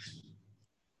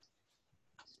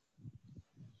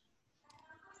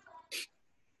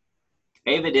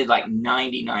 Ava did like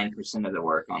 99% of the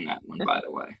work on that one, by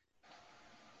the way.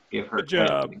 Give her Good credit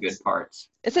for job. the good parts.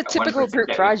 It's a That typical 1% group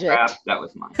that was project. crap, that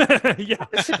was mine. Yeah.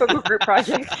 It's a typical group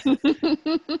project.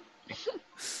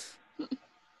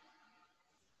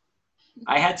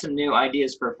 I had some new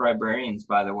ideas for librarians,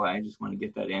 by the way. I just want to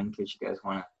get that in in case you guys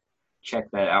want to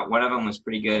check that out. One of them was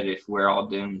pretty good. If we're all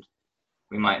doomed,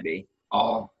 we might be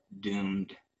all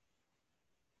doomed.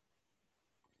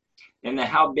 And the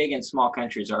how big and small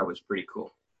countries are was pretty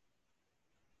cool.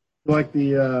 Like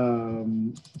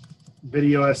the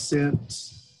video I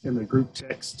sent in the group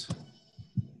text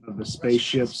of the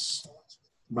spaceships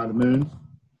by the moon.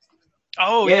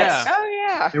 Oh Yes. yeah. Oh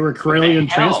yeah. They were Corellian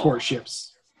hell? transport ships.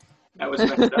 That was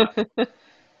messed up.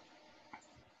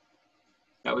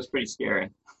 That was pretty scary.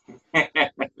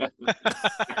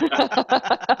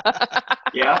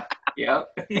 Yeah.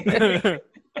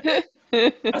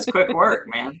 That's quick work,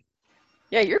 man.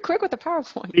 Yeah, you're quick with the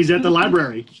PowerPoint. He's at the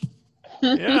library.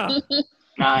 Yeah.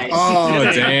 Nice.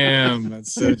 Oh damn!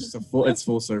 That's it's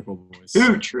full circle, boys.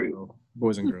 Too true.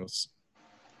 Boys and girls.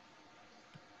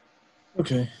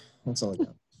 Okay, that's all I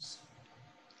got.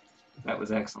 That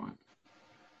was excellent.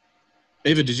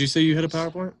 Ava, did you say you had a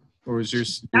PowerPoint, or was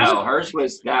yours? No, hers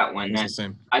was that one. It's That the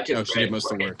same. I took Oh, she credit did most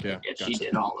for of the it. work. Yeah, She gotcha.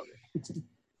 did all of it.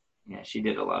 Yeah, she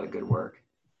did a lot of good work.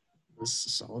 This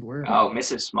is solid work. Oh,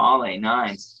 Mrs. Smalley,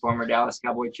 nice. Former Dallas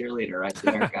Cowboy cheerleader right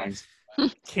there, guys.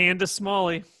 Candace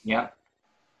Smalley. Yeah.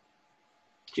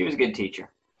 She was a good teacher,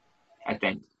 I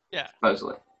think. Yeah.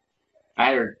 Supposedly. I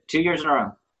had her 2 years in a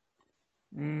row.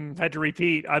 Had to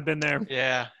repeat. I've been there.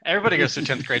 Yeah. Everybody goes through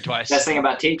 10th grade twice. Best thing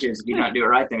about teachers, if you don't do it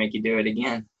right, they make you do it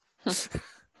again.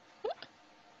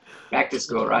 Back to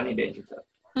school, Rodney Dangerfield.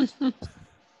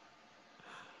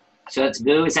 So it's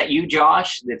Goo. Is that you,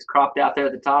 Josh, that's cropped out there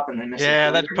at the top and then Mrs.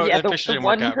 Yeah, that, Porter? that the picture didn't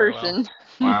one work out very well. person.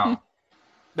 Wow.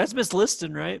 That's Miss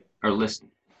Liston, right? Or listen.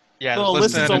 Yeah, Oh,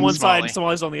 there's Liston's Liston on and one side Smalley. and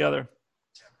Smalley's on the other.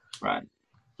 Right.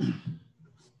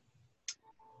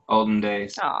 Olden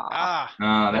days. Ah,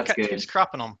 Oh, that's he's good.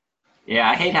 cropping them. Yeah,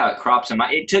 I hate how it crops them.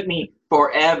 It took me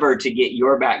forever to get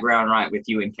your background right with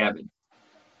you and Kevin.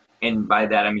 And by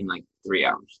that, I mean like 3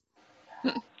 hours.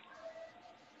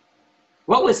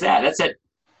 What was that? Is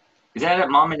that at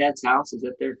Mom and Dad's house? Is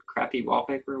that their crappy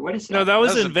wallpaper? What is that? No, that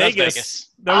was in That's Vegas.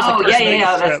 That was the Oh, first yeah, Vegas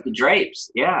that's trip. the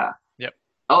drapes. Yeah. Yep.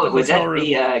 Oh, The was that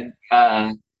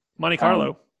hotel Monte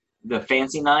Carlo. the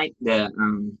fancy night? Yeah.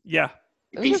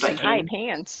 Those are some high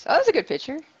pants. Oh, that's a good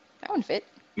picture. That one fit.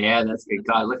 Yeah, that's good.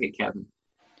 God, look at Kevin.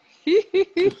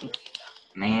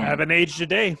 Man. Haven't aged a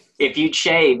day. If you'd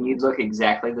shave, you'd look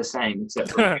exactly the same,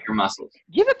 except for your muscles. Do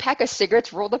you have a pack of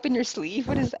cigarettes rolled up in your sleeve?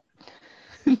 What is that?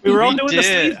 We were all doing the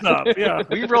did. sleeves up. Yeah.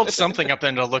 We rolled something up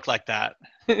there to look like that.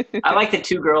 I like the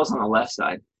 2 girls on the left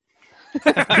side.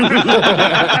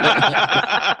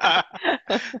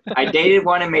 I dated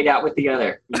one and made out with the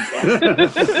other.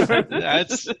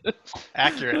 That's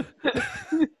accurate.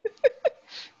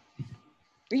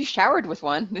 You showered with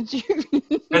one, didn't you?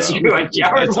 That's true. I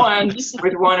showered one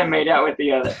with one and made out with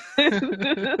the other.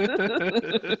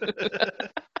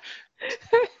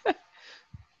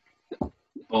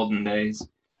 Olden days.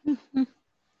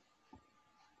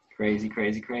 Crazy,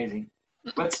 crazy, crazy.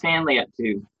 What's Stanley up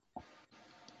to,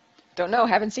 Don't know.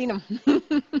 Haven't seen him.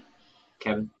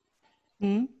 Kevin?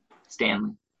 Hmm?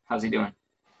 Stanley. How's he doing?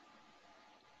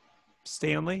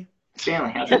 Stanley.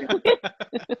 Stanley, how's he doing?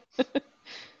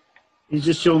 He's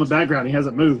just chilling in the background. He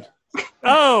hasn't moved.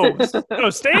 Oh,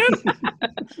 Stan?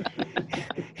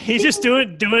 He's just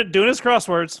doing his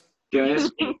crosswords. Doing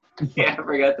his Yeah, I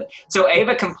forgot that. So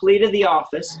Ava completed The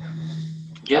Office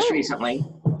just recently,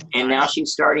 and now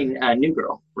she's starting New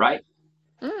Girl, right?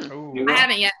 Ooh. New I Girl?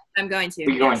 haven't yet. I'm going to.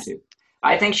 You're going yes. to.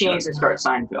 I think she needs to start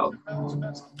Seinfeld.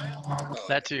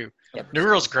 That too. New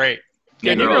Girl's great.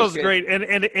 Yeah, New Girl's Girl's good. great,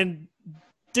 and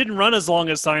didn't run as long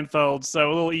as Seinfeld, so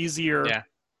a little easier Yeah.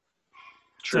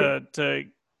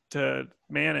 to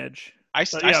manage. I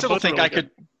But yeah, still don't both think really I could.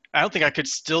 I don't think I could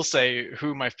still say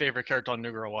who my favorite character on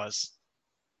New Girl was.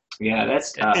 Yeah,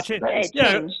 that's tough.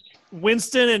 Yeah,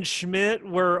 Winston and Schmidt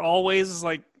were always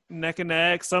like neck and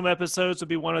neck. Some episodes would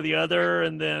be one or the other,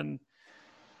 and then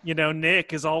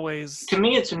Nick is always. To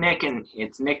me, it's Nick and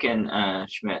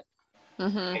Schmidt.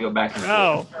 Mm-hmm. They go back and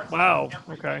Oh, forth. wow.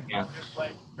 Okay. Yeah.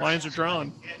 Lines are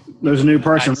drawn. There's a new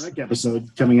Parks and Nice. Rec episode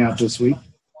coming out this week.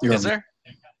 Is there?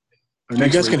 You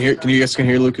guys can hear? Can you guys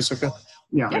hear Lucas? Okay.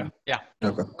 Yeah.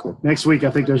 Okay. Cool. Next week,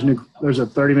 I think there's a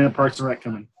 30-minute Parks and Rec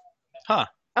coming.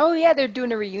 Oh yeah, they're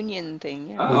doing a reunion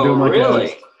thing. Yeah. Oh, doing like really? a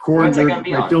When's that quarantine. gonna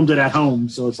be They on? filmed it at home,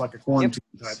 so it's like a quarantine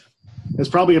type. It's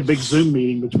probably a big Zoom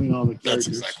meeting between all the That's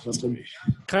characters. exactly Something.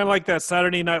 Kind of like that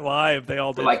Saturday Night Live they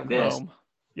all did Like from this. home.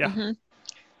 Yeah. Mhm.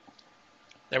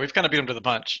 Yeah, we've kind of beat them to the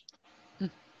punch.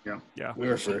 Yeah. We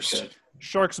were first.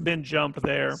 Shark's been jumped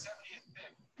there.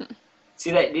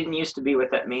 See, that didn't used to be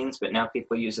what that means, but now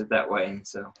people use it that way. And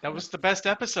so, That was the best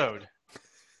episode.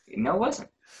 no, it wasn't.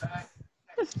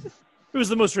 It was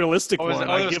the most realistic Oh, it was, one.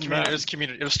 oh, I it was give him community. that. It was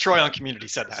community. It was Troy on Community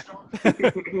said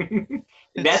that.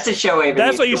 That's a show, Ava.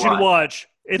 That's needs what you to should watch.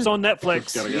 It's on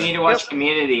Netflix. You need to watch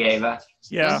Community, Ava,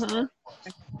 Yeah. Mhm.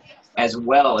 as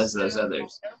well as those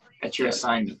others. That's your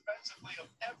assignment.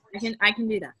 I can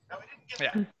do that.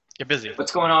 Yeah, get busy.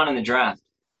 What's going on in the draft?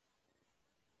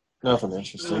 Nothing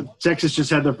interesting. Texas just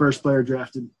had their first player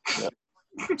drafted.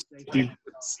 Safety.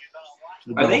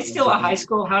 Are they still a high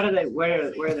school? How do they? Where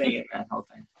are they in that whole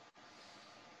thing?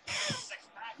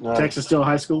 No. Texas still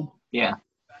high school? Yeah,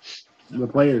 The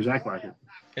players act like it.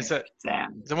 Is it sad.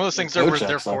 one of those things The where coach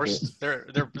they're acts like forced?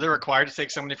 They're required to take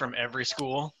somebody from every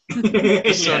school,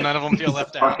 just so none of them feel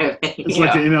left out. It's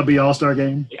like the MLB All-Star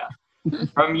game.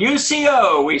 From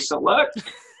UCO, we select.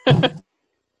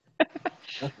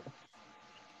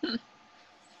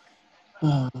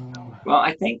 Well,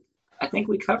 I think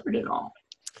we covered it all.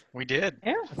 We did.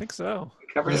 I think so. We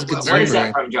covered That's it. a good Where is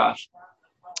that summary. from, Josh?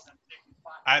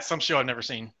 Some show I've never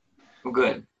seen. Well,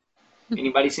 good.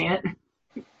 Anybody seen it?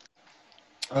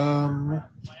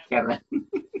 Kevin.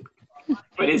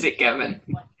 What is it, Kevin?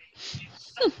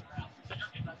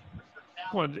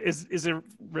 Come on, is it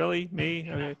really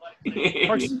me? Okay.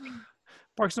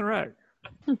 Parks and Rec.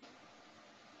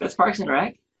 That's Parks and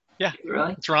Rec? Yeah.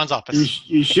 Really? It's Ron's office.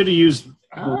 You should have used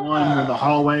the one in the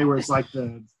hallway where it's like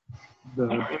I don't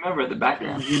remember the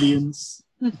background. Indians.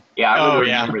 Yeah, I would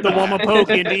yeah. remember The that. Wamapoke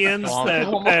Indians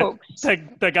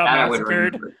Wamapoke. that got I would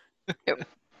massacred. remember.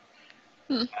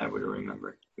 I would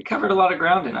remember. We covered a lot of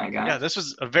ground tonight, guys. Yeah, this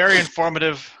was a very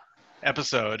informative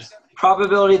episode.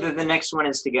 Probability that the next one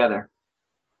is together.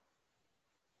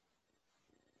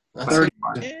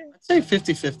 I'd say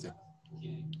 50-50.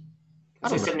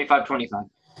 I say 75-25.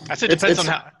 I said it depends on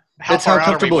how It's far how out are we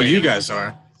comfortable you waiting. guys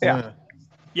are. Yeah.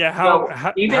 Yeah, So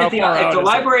how even how if the far out is it?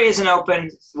 library isn't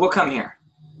open, we'll come here.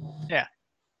 Yeah.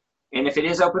 And if it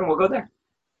is open, we'll go there.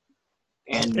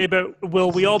 And Hey, but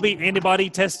will we all be antibody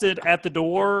tested at the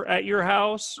door at your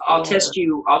house? I'll test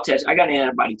you. I got an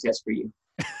antibody test for you.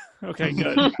 Okay,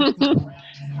 good.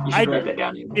 You should write that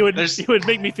down. Ian. It would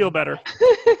make me feel better.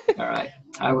 All right.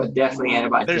 I would definitely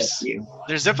antibody test you.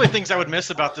 There's definitely things I would miss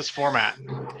about this format.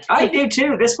 I do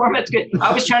too. This format's good.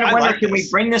 I was trying to I wonder, like can we this.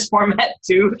 bring this format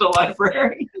to the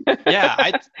library?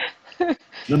 Yeah,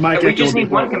 The mic We echo just will need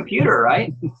be one better. computer,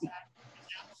 right?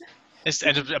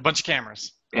 and a bunch of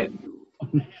cameras.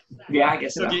 Yeah, I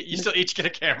guess so. So you still each get a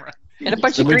camera. And a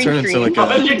bunch Then of we green turn into screen.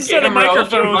 like a Instead of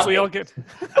microphones, we all get.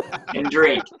 And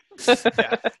drink.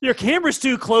 Your camera's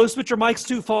too close, but your mic's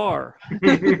too far.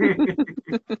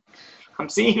 I'm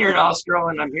seeing your nostril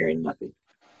and I'm hearing nothing.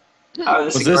 Oh,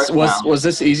 Was is this gross now. was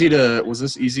this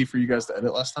easy for you guys to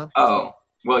edit last time? Oh,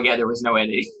 well, yeah, there was no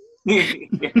editing. We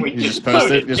You just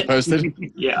posted. Just posted.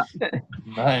 Yeah,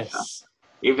 Nice.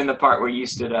 even the part where you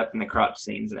stood up and the crotch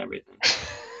scenes and everything.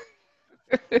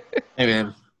 Hey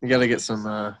man, you gotta get some.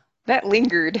 That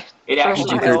lingered. It For a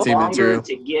actually while. took PG-13 longer material.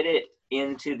 to get it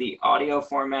into the audio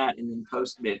format and then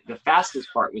posted it. The fastest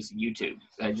part was YouTube.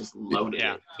 I just loaded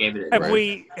Yeah. it, gave it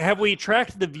a Have we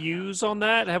tracked the views on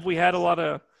that? Have we had a lot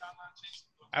of?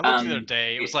 I looked the other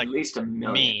day. It was like at least a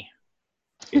million. me.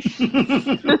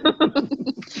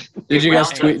 Did you guys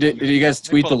tweet? Did you guys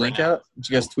tweet the pull it link right now. out? Did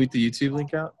you guys tweet the YouTube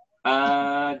link out? Don't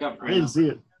I remember. didn't see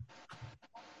it.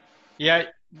 Yeah, I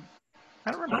don't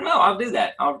I don't remember. know. I'll do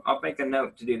that. I'll make a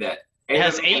note to do that. It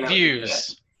has Make a 8 note to do that.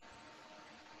 views.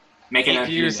 Make a note 8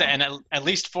 to do views, that. and at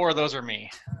least 4 of those are me.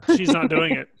 She's not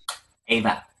doing it.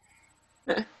 Ava,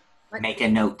 make a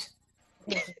note.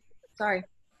 Sorry.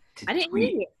 to I didn't tweet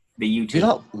hear you. the YouTube. You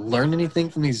don't learn anything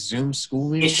from these Zoom school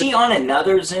meetings. Is she on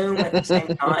another Zoom at the same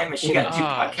time? Has she got two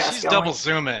Ah, podcasts she's going? double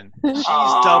zooming. She's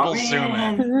Aw, double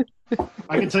man. zooming.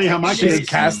 I can tell you how my She's kids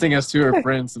casting us to her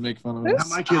friends to make fun of how us.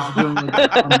 my kids are doing.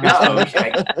 Oh,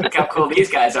 okay. Look how cool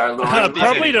these guys are. Lauren.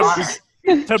 Probably to She's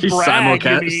brag.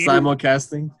 You mean?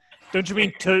 simulcasting. Don't you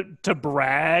mean to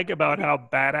brag about how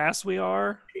badass we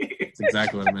are? That's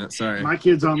exactly what I meant. Sorry. My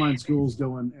kids' online school's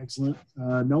going excellent.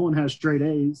 No one has straight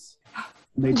A's.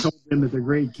 And they told him that their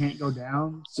grade can't go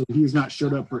down, so he's not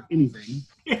showed up for anything.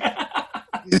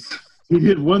 He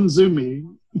did one Zoom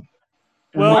meeting.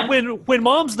 And Well, then- when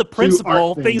mom's the principal,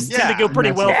 art things things. tend to go pretty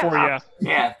Yeah. well for Yeah. you.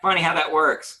 Yeah, funny how that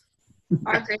works.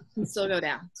 Our grades can still go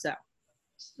down. So.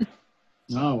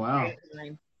 oh wow,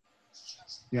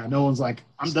 yeah, no one's like,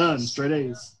 I'm done, straight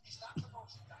A's.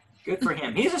 Good for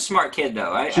him. He's a smart kid,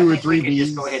 though. I 2 or think 3 we could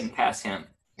just B's. go ahead and pass him.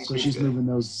 I think So he's she's good. moving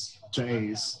those to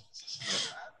A's.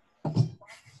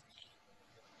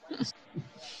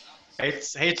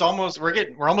 It's almost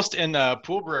we're almost in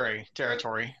Poolbrary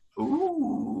territory.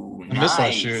 Ooh, I missed last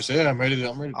nice. year, so yeah, I'm ready to.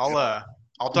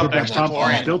 I'll dump Get that extra pump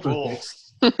chlorine in the filter pool.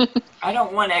 fixed. I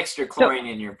don't want extra chlorine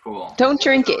in your pool. Don't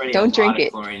drink There's it. already Don't a lot drink of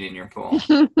it. Chlorine in your pool.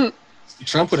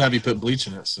 Trump would have you put bleach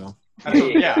in it, so.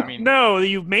 Yeah, I mean, No,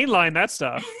 you mainline that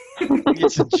stuff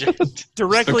it's a jet.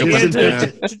 directly Stuck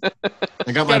into. it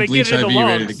I got my Gotta bleach get it IV in the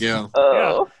ready to lungs. go.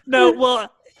 Oh. No, well,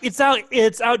 it's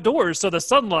outdoors, so the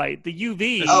sunlight, the UV.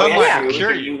 The Oh, sunlight yeah. will cure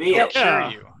With the you. UV. It'll cure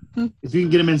Yeah. you. If you can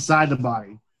get them inside the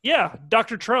body. Yeah,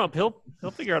 Dr. Trump, he'll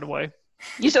figure out a way.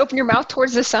 You just open your mouth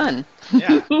towards the sun.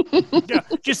 Yeah. Yeah,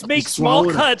 just make Just small swallow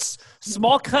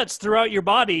it. cuts throughout your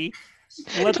body.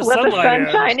 Let the Let the sunlight sun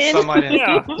in. shine in. Sunlight in.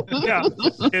 Yeah.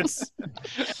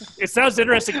 It sounds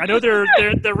interesting. I know they're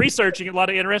researching a lot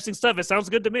of interesting stuff. It sounds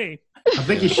good to me. I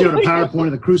think he showed a PowerPoint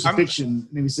of the crucifixion,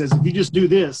 and he says, if you just do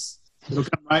this, it'll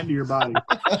come right into your body.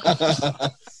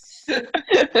 Do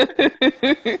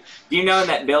you know in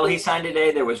that bill he signed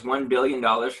today, there was $1 billion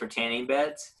for tanning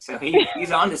beds? So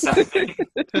he's on to something.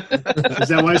 Is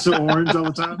that why it's so orange all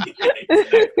the time?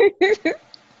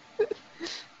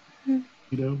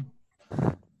 You know?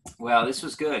 Well, this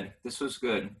was good. This was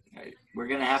good.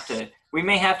 We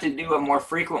may have to do a more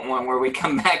frequent one where we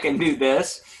come back and do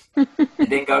this and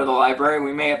then go to the library.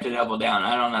 We may have to double down.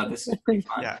 I don't know. This is pretty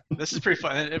fun. Yeah, this is pretty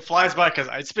fun. It flies by because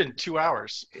it's been 2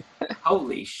 hours.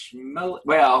 Holy schmo!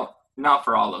 Well, not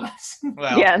for all of us.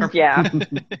 Well, Yeah.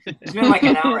 It's been like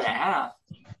an hour and a half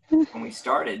when we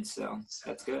started, so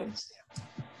that's good.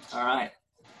 All right.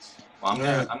 Well,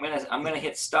 I'm gonna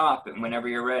hit stop, and whenever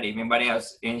you're ready, if anybody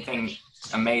has anything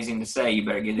amazing to say, you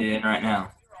better get it in right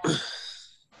now.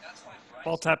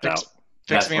 All tapped out.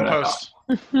 Fix me in post.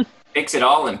 Fix it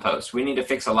all in post. We need to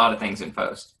fix a lot of things in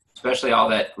post, especially all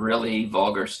that really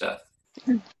vulgar stuff.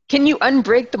 Can you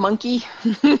unbreak the monkey?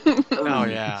 Oh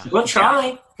yeah. We'll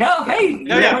try. No, hey.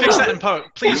 No, yeah, fix that in post.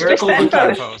 Please fix that in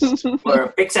post.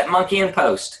 Or fix that monkey in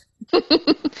post. That's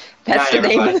Night, the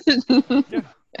name. Yeah.